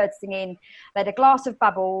hear the birds singing. They had a glass of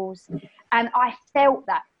bubbles, and I felt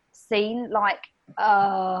that scene like,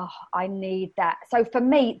 oh, I need that. So for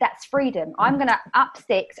me, that's freedom. I'm going to up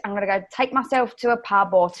sticks. I'm going to go take myself to a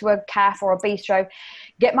pub or to a cafe or a bistro,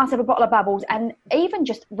 get myself a bottle of bubbles, and even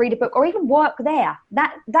just read a book or even work there.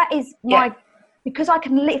 That is my, because I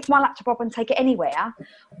can lift my laptop up and take it anywhere.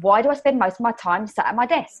 Why do I spend most of my time sat at my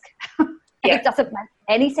desk? It doesn't make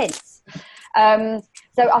any sense.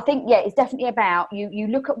 So I think, it's definitely about you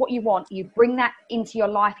look at what you want, you bring that into your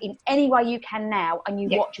life in any way you can now, and you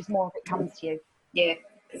watch as more of it comes to you. Yeah,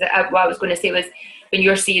 because what I was going to say was, when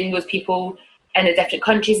you're seeing those people in the different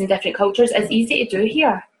countries and different cultures, it's easy to do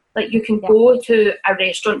here. Like, you can go to a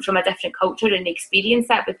restaurant from a different culture and experience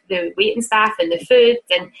that with the waiting staff and the food,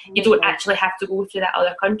 and you don't actually have to go to that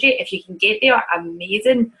other country. If you can get there,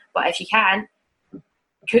 amazing. But if you can't,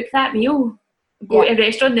 cook that meal. Go to a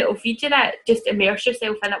restaurant that will feed you that. Just immerse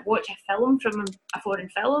yourself in it. Watch a film from a foreign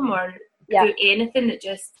film, or do anything that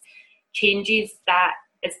just changes that.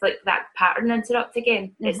 It's like that pattern interrupt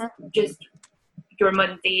again. It's just your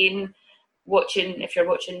mundane watching. If you're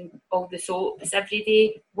watching all the soaps every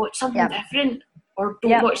day, watch something different, or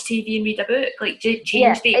don't watch TV and read a book. Like,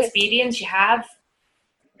 change the experience you have.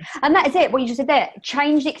 And that is it, what you just said there.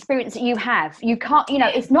 Change the experience that you have. You can't,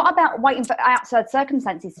 it's not about waiting for outside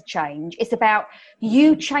circumstances to change. It's about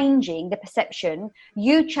you changing the perception,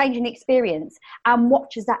 you changing the experience, and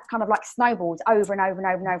watch as that kind of like snowballs over and over and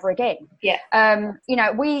over and over again. Yeah.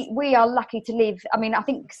 We are lucky to live. I mean, I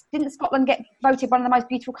think, didn't Scotland get voted one of the most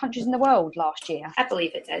beautiful countries in the world last year? I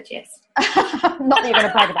believe it did, yes. Not that you're going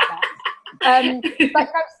to brag about that. But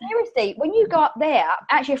no, seriously, when you go up there,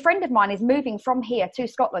 actually a friend of mine is moving from here to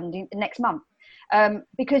Scotland next month,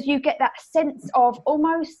 because you get that sense of,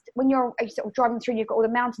 almost when you're sort of driving through and you've got all the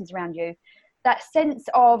mountains around you, that sense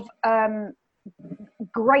of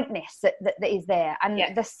greatness that is there, and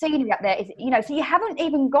the scenery up there is, so you haven't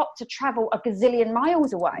even got to travel a gazillion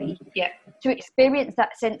miles away to experience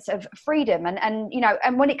that sense of freedom, and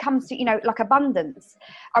and when it comes to like abundance,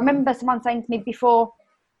 I remember someone saying to me before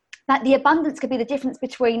that the abundance could be the difference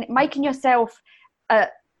between making yourself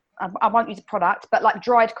I won't use a product, but like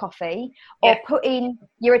dried coffee, or putting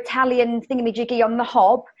your Italian thingamajiggy on the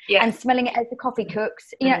hob and smelling it as the coffee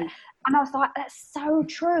cooks. And I was like, that's so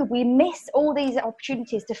true. We miss all these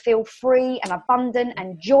opportunities to feel free and abundant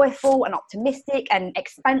and joyful and optimistic and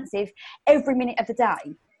expansive every minute of the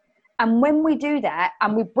day. And when we do that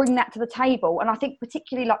and we bring that to the table, and I think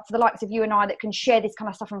particularly like for the likes of you and I that can share this kind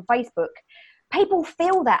of stuff on Facebook, people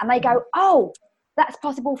feel that and they go, oh, that's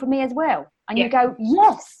possible for me as well. And you go,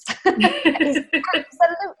 yes, it's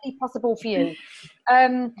absolutely possible for you.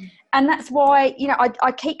 And that's why,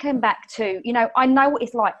 I keep coming back to, I know what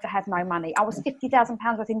it's like to have no money. I was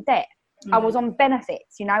 £50,000 worth in debt. I was on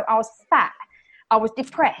benefits, I was fat. I was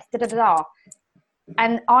depressed,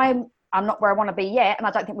 And I'm not where I want to be yet, and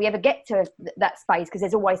I don't think we ever get to that space, because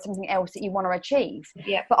there's always something else that you want to achieve.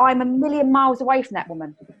 Yeah. But I'm a million miles away from that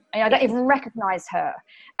woman, and I don't even recognise her.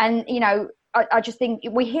 And I just think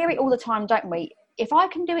we hear it all the time, don't we? If I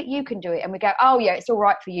can do it, you can do it, and we go, oh yeah, it's all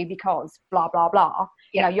right for you because blah blah blah.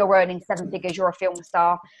 You're earning 7 figures, you're a film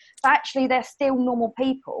star, but actually they're still normal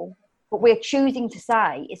people. But we're choosing to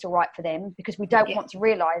say it's all right for them because we don't want to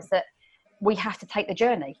realise that we have to take the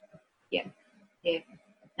journey. Yeah.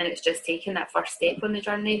 And it's just taking that first step on the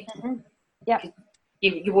journey. Yeah.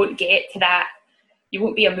 You won't get to that. You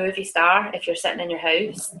won't be a movie star if you're sitting in your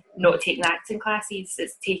house not taking acting classes.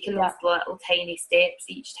 It's taking those little tiny steps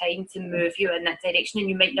each time to move you in that direction, and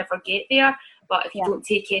you might never get there. But if you don't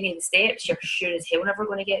take any of the steps, you're sure as hell never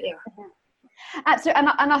going to get there. Absolutely.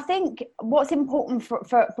 And I think what's important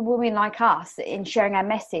for women like us in sharing our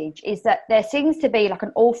message is that there seems to be like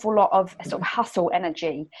an awful lot of sort of hustle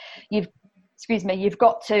energy. You've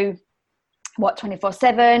got to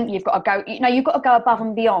 24/7. You've got to go. You've got to go above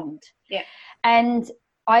and beyond. Yeah. And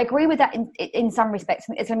I agree with that in some respects.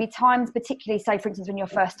 There's going to be times, particularly, say, for instance, when you're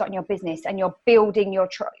first starting your business and you're building your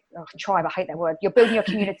tribe. I hate that word. You're building your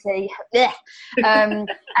community. And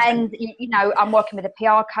I'm working with a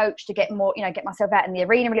PR coach to get more, get myself out in the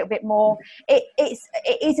arena a little bit more. It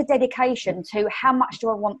is a dedication to how much do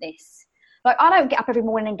I want this. Like, I don't get up every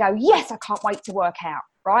morning and go, yes, I can't wait to work out,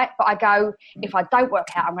 right? But I go, if I don't work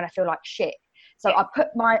out, I'm going to feel like shit. So I put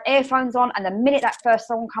my earphones on, and the minute that first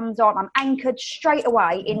song comes on, I'm anchored straight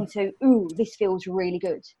away into, ooh, this feels really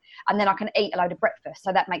good. And then I can eat a load of breakfast.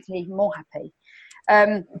 So that makes me even more happy.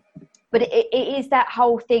 But it is that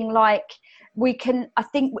whole thing, like, I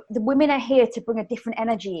think the women are here to bring a different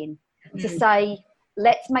energy in, to say,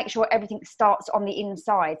 let's make sure everything starts on the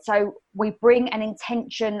inside. So we bring an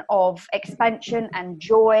intention of expansion and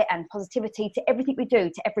joy and positivity to everything we do,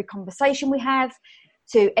 to every conversation we have,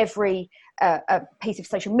 to every piece of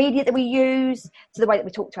social media that we use, to the way that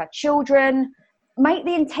we talk to our children. Make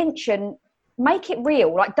the intention, make it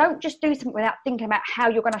real. Like, don't just do something without thinking about how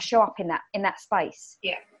you're going to show up in that space.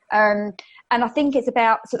 Yeah. And I think it's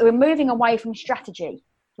about, so that we're moving away from strategy.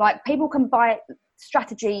 Like, people can buy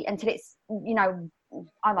strategy until it's,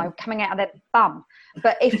 I don't know, coming out of their bum.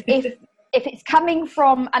 But if if it's coming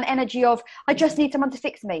from an energy of, I just need someone to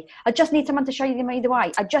fix me, I just need someone to show me the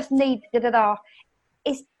way, I just need da-da-da,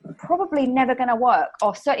 it's probably never going to work,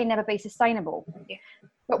 or certainly never be sustainable. Yeah.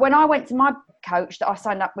 But when I went to my coach that I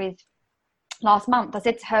signed up with last month, I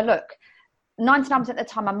said to her, look, 99% of the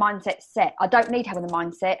time my mindset's set. I don't need having the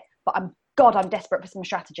mindset, but I'm desperate for some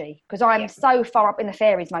strategy, because I'm so far up in the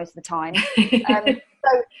fairies most of the time.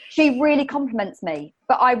 So she really compliments me,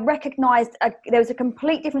 but I recognised there was a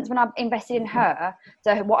complete difference when I've invested in her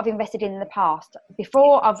to what I've invested in the past.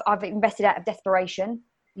 Before, I've invested out of desperation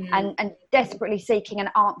and desperately seeking an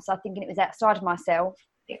answer, thinking it was outside of myself.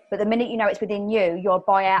 Yeah. But the minute you know it's within you, you'll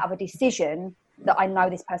buy out of a decision that I know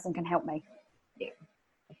this person can help me. Yeah.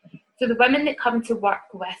 So the women that come to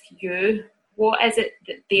work with you, what is it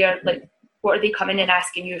that they're like? What are they coming and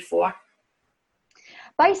asking you for?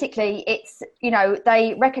 Basically, it's,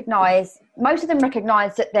 they recognise, most of them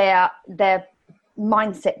recognise that their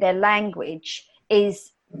mindset, their language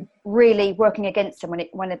is really working against them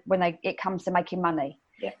when it comes to making money.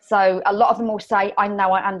 Yeah. So a lot of them will say, I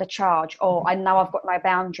know I undercharge, or I know I've got no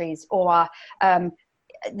boundaries, or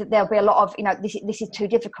there'll be a lot of, this is too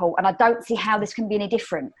difficult and I don't see how this can be any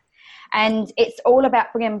different. And it's all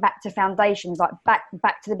about bringing back to foundations, like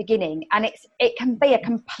back to the beginning. And it can be a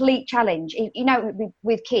complete challenge.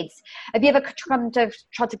 With kids, have you ever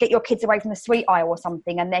tried to get your kids away from the sweet aisle or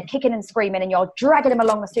something, and they're kicking and screaming and you're dragging them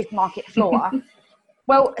along the supermarket floor?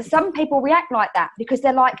 Well, some people react like that because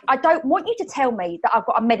they're like, I don't want you to tell me that I've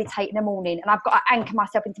got to meditate in the morning and I've got to anchor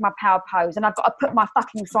myself into my power pose and I've got to put my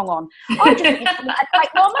fucking song on. I just want you to make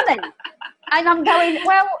more money. And I'm going,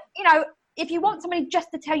 well, if you want somebody just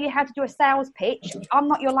to tell you how to do a sales pitch, I'm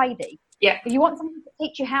not your lady. Yeah. If you want somebody to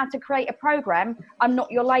teach you how to create a program, I'm not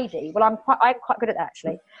your lady. Well, I'm quite good at that,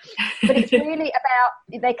 actually. But it's really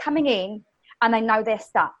about, they're coming in and they know they're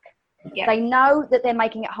stuck. Yeah. They know that they're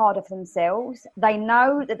making it harder for themselves. They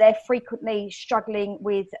know that they're frequently struggling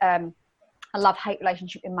with a love-hate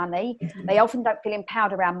relationship with money. Mm-hmm. They often don't feel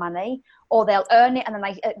empowered around money, or they'll earn it and then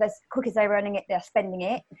as quick as they're earning it, they're spending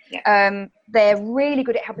it. Yeah. They're really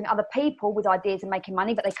good at helping other people with ideas and making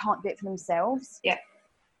money, but they can't do it for themselves. Yeah.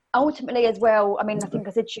 Ultimately as well, I think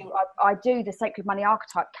I said to you, I do the Sacred Money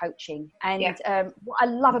Archetype coaching. And what I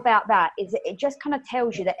love about that is that it just kind of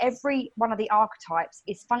tells you that every one of the archetypes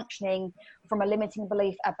is functioning from a limiting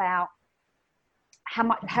belief about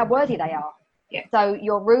how worthy they are. Yeah. So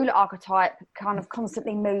your ruler archetype kind of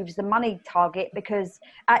constantly moves the money target, because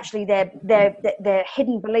actually their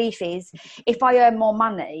hidden belief is, if I earn more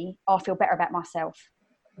money, I'll feel better about myself,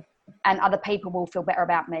 and other people will feel better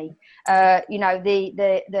about me.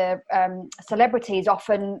 The celebrity is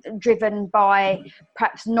often driven by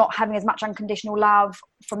perhaps not having as much unconditional love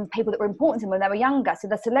from people that were important to them when they were younger. So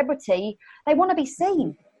the celebrity, they want to be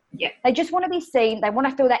seen. Yeah. They just want to be seen. They want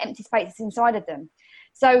to fill that empty space that's inside of them.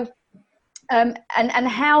 So and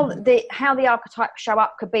how the archetypes show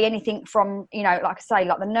up could be anything from, like I say,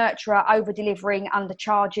 like the nurturer, over delivering,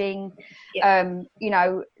 undercharging. Yeah.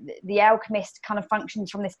 The alchemist kind of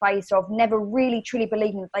functions from this place of never really truly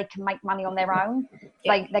believing that they can make money on their own.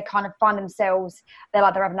 Yeah. They kind of find themselves, they'll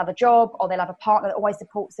either have another job or they'll have a partner that always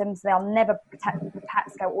supports them, so they'll never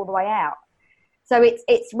perhaps go all the way out. So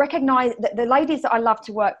it's recognised that the ladies that I love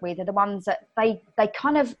to work with are the ones that they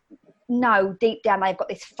kind of know deep down they've got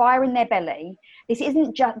this fire in their belly. This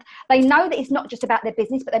isn't just, they know that it's not just about their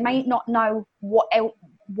business, but they may not know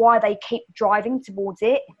why they keep driving towards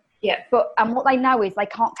it. Yeah. And what they know is they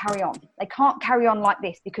can't carry on. They can't carry on like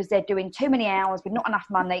this because they're doing too many hours with not enough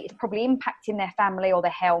money. It's probably impacting their family or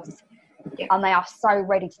their health. Yeah. And they are so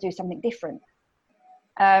ready to do something different.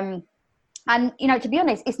 And to be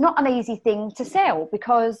honest, it's not an easy thing to sell,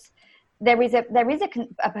 because there is a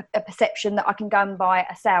perception that I can go and buy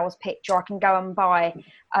a sales pitch, or I can go and buy,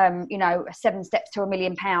 7 steps to £1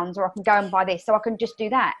 million, or I can go and buy this. So I can just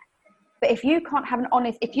do that. But if you can't have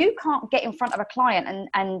if you can't get in front of a client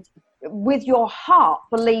and with your heart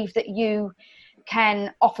believe that you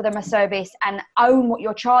can offer them a service and own what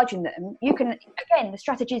you're charging them, you can, again, the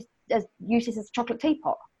strategy is as useless as a chocolate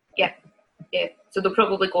teapot. Yeah. Yeah. So they'll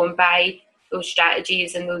probably go and buy those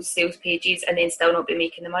strategies and those sales pages and then still not be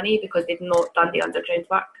making the money because they've not done the underground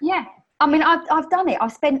work. Yeah. I've done it.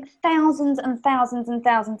 I've spent thousands and thousands and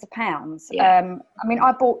thousands of pounds. Yeah.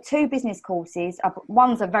 I bought 2 business courses.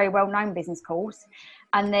 One's a very well-known business course.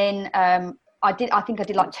 And then I think I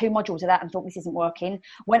did like 2 modules of that and thought, this isn't working.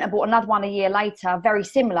 Went and bought another one a year later, very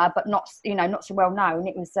similar, but not so well-known.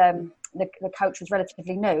 It was, the coach was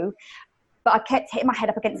relatively new. But I kept hitting my head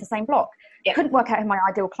up against the same block. Yeah. Couldn't work out who my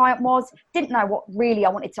ideal client was. Didn't know what really I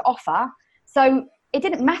wanted to offer. So it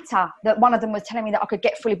didn't matter that one of them was telling me that I could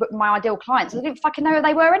get fully booked with my ideal clients. I didn't fucking know who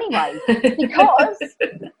they were anyway, because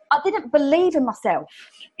I didn't believe in myself.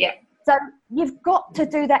 Yeah. So you've got to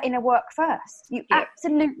do that inner work first. You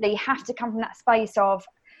absolutely have to come from that space of,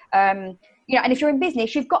 and if you're in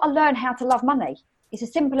business, you've got to learn how to love money. It's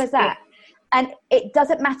as simple as that. Yeah. And it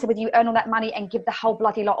doesn't matter whether you earn all that money and give the whole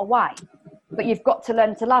bloody lot away, but you've got to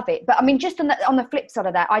learn to love it. But I mean, just on the flip side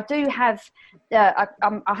of that, I do have, I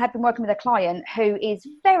have been working with a client who is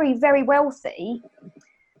very, very wealthy,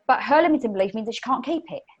 but her limiting belief means that she can't keep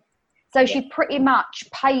it. So she pretty much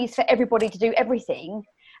pays for everybody to do everything.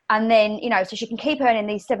 And then, so she can keep earning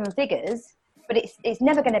these 7 figures, but it's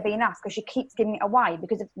never going to be enough because she keeps giving it away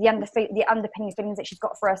because of the underpinning feelings that she's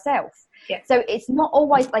got for herself. Yeah. So it's not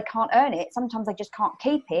always they can't earn it. Sometimes they just can't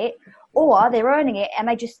keep it, or they're earning it and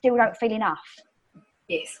they just still don't feel enough.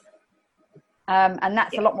 Yes. And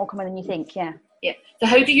that's a lot more common than you think, yeah. Yeah. So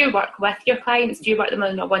how do you work with your clients? Do you work them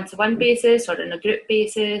on a one-to-one basis or on a group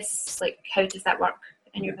basis? Like, how does that work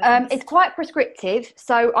in your business? It's quite prescriptive.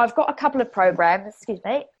 So I've got a couple of programs. Excuse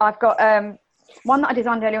me. I've got one that I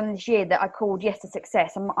designed earlier on this year that I called Yes to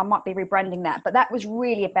Success. I might be rebranding that, but that was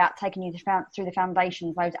really about taking you through the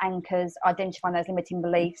foundations, those anchors, identifying those limiting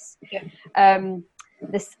beliefs. Yeah.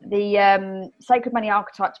 The Sacred Money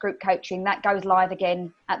Archetypes group coaching, that goes live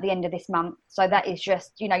again at the end of this month. So that is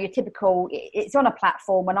just, your typical, it's on a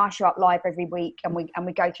platform and I show up live every week and we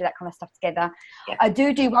go through that kind of stuff together. Yeah. I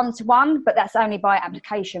do one-to-one, but that's only by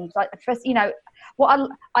application. So first,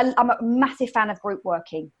 I'm a massive fan of group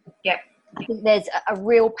working. Yeah. I think there's a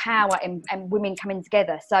real power in women coming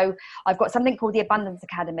together. So I've got something called the Abundance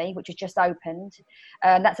Academy, which has just opened.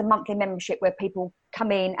 That's a monthly membership where people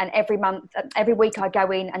come in, and every week I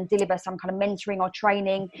go in and deliver some kind of mentoring or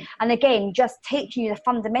training. And again, just teaching you the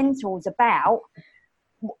fundamentals about,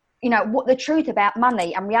 what the truth about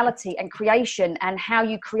money and reality and creation and how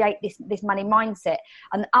you create this money mindset.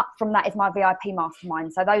 And up from that is my VIP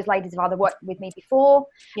mastermind. So those ladies have either worked with me before,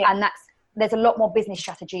 and there's a lot more business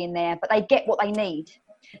strategy in there, but they get what they need.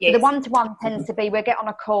 Yes. So the one-to-one tends to be, we'll get on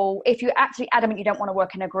a call. If you're actually adamant you don't want to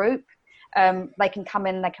work in a group, they can come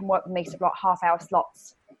in, they can work with me for like half-hour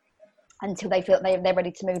slots until they feel they're ready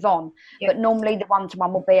to move on. Yep. But normally the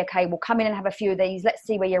one-to-one will be, okay, we'll come in and have a few of these, let's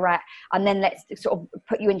see where you're at, and then let's sort of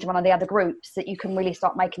put you into one of the other groups that you can really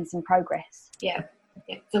start making some progress. Yeah.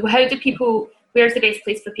 So where's the best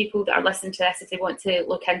place for people that are listening to this if they want to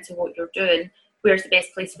look into what you're doing? Where's the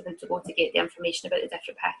best place for them to go to get the information about the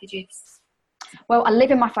different packages? Well, I live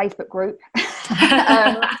in my Facebook group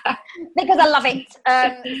because I love it.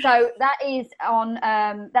 So that is on,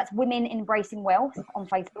 that's Women Embracing Wealth on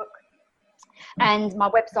Facebook. And my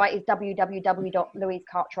website is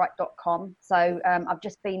www.louisecartwright.com. So I've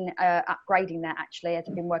just been upgrading that actually as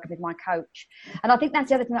I've been working with my coach. And I think that's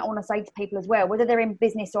the other thing that I want to say to people as well, whether they're in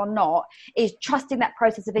business or not, is trusting that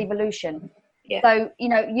process of evolution. Yeah. So,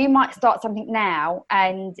 you might start something now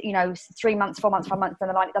and, 3 months, 4 months, 5 months down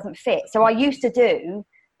the line, it doesn't fit. So I used to do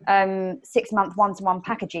 6 month one-to-one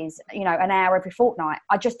packages, an hour every fortnight.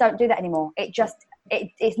 I just don't do that anymore.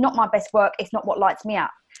 It's not my best work. It's not what lights me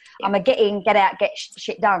up. Yeah. I'm a get in, get out, get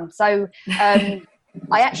shit done. So I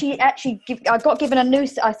got given a new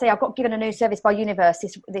service by Universe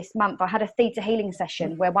this month. I had a theta healing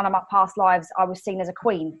session where one of my past lives, I was seen as a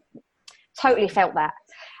queen. Totally felt that.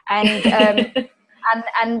 And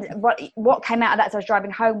and what came out of that as I was driving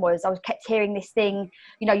home was I kept hearing this thing,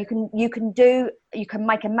 you can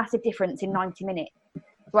make a massive difference in 90 minutes.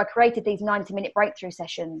 So I created these 90-minute breakthrough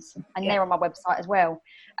sessions, and they're on my website as well.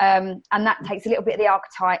 And that takes a little bit of the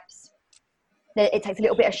archetypes. It takes a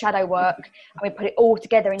little bit of shadow work, and we put it all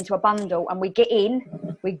together into a bundle, and we get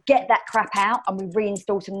that crap out, and we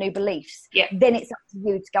reinstall some new beliefs. Yeah. Then it's up to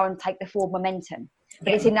you to go and take the forward momentum.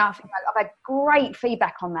 But it's enough. I've had great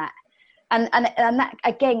feedback on that. And that,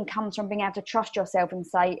 again, comes from being able to trust yourself and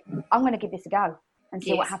say, I'm going to give this a go and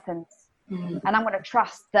see what happens. Mm-hmm. And I'm going to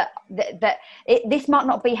trust that this might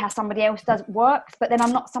not be how somebody else works, but then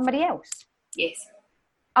I'm not somebody else. Yes.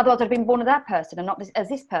 Otherwise, I'd have been born as that person and not as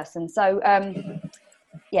this person. So, So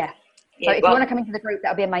if you want to come into the group,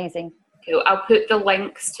 that would be amazing. Cool. I'll put the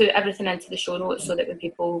links to everything into the show notes so that when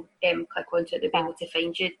people click onto it, they'll be able to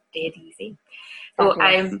find you dead easy. So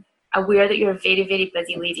I'm aware that you're a very, very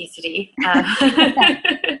busy lady today.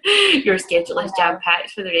 Your schedule is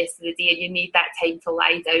jam-packed for the rest of the day, and you need that time to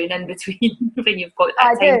lie down in between when you've got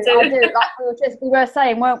that time to... I do. Like we were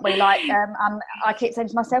saying, weren't we? Like I keep saying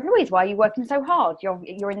to myself, Louise, why are you working so hard?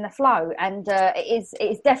 You're in the flow, and it is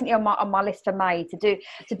definitely on my list for May to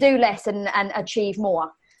do less and achieve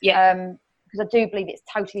more. Yeah. Because I do believe it's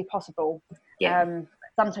totally possible. Yeah.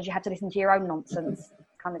 Sometimes you have to listen to your own nonsense,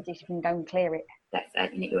 kind of just you can go and clear it. that's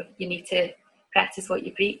it. You need to practice what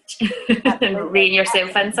you preach and rein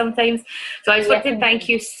yourself in sometimes. So I just want to thank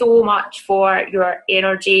you so much for your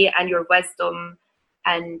energy and your wisdom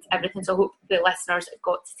and everything. So I hope the listeners have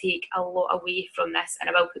got to take a lot away from this, and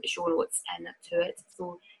I will put the show notes in to it.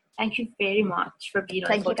 So thank you very much for being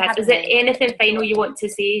on the podcast. Is there anything final you want to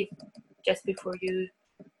say just before you?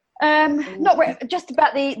 Not really, just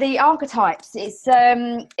about the archetypes. It's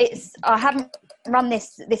I haven't run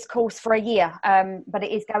this course for a year, but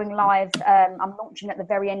it is going live. I'm launching at the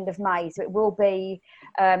very end of May, so it will be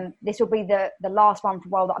this will be the last one for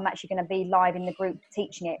a while that I'm actually going to be live in the group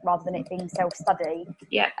teaching it rather than it being self-study.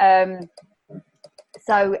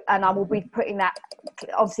 So, and I will be putting that,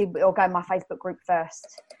 obviously it'll go in my Facebook group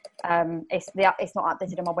first. It's not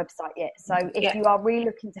updated on my website yet. So if you are really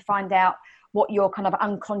looking to find out what your kind of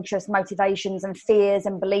unconscious motivations and fears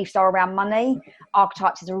and beliefs are around money,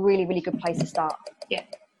 archetypes is a really, really good place to start. Yeah,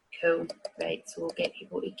 cool. Right, so we'll get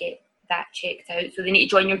people to get that checked out. So they need to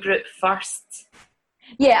join your group first.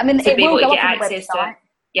 Yeah, I mean, it will go up on the website.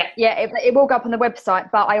 It will go up on the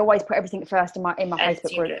website, but I always put everything first in my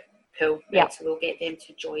Facebook group. Cool. Right, so we'll get them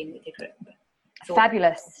to join the group. So,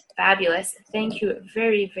 Fabulous. Thank you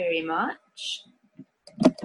very, very much.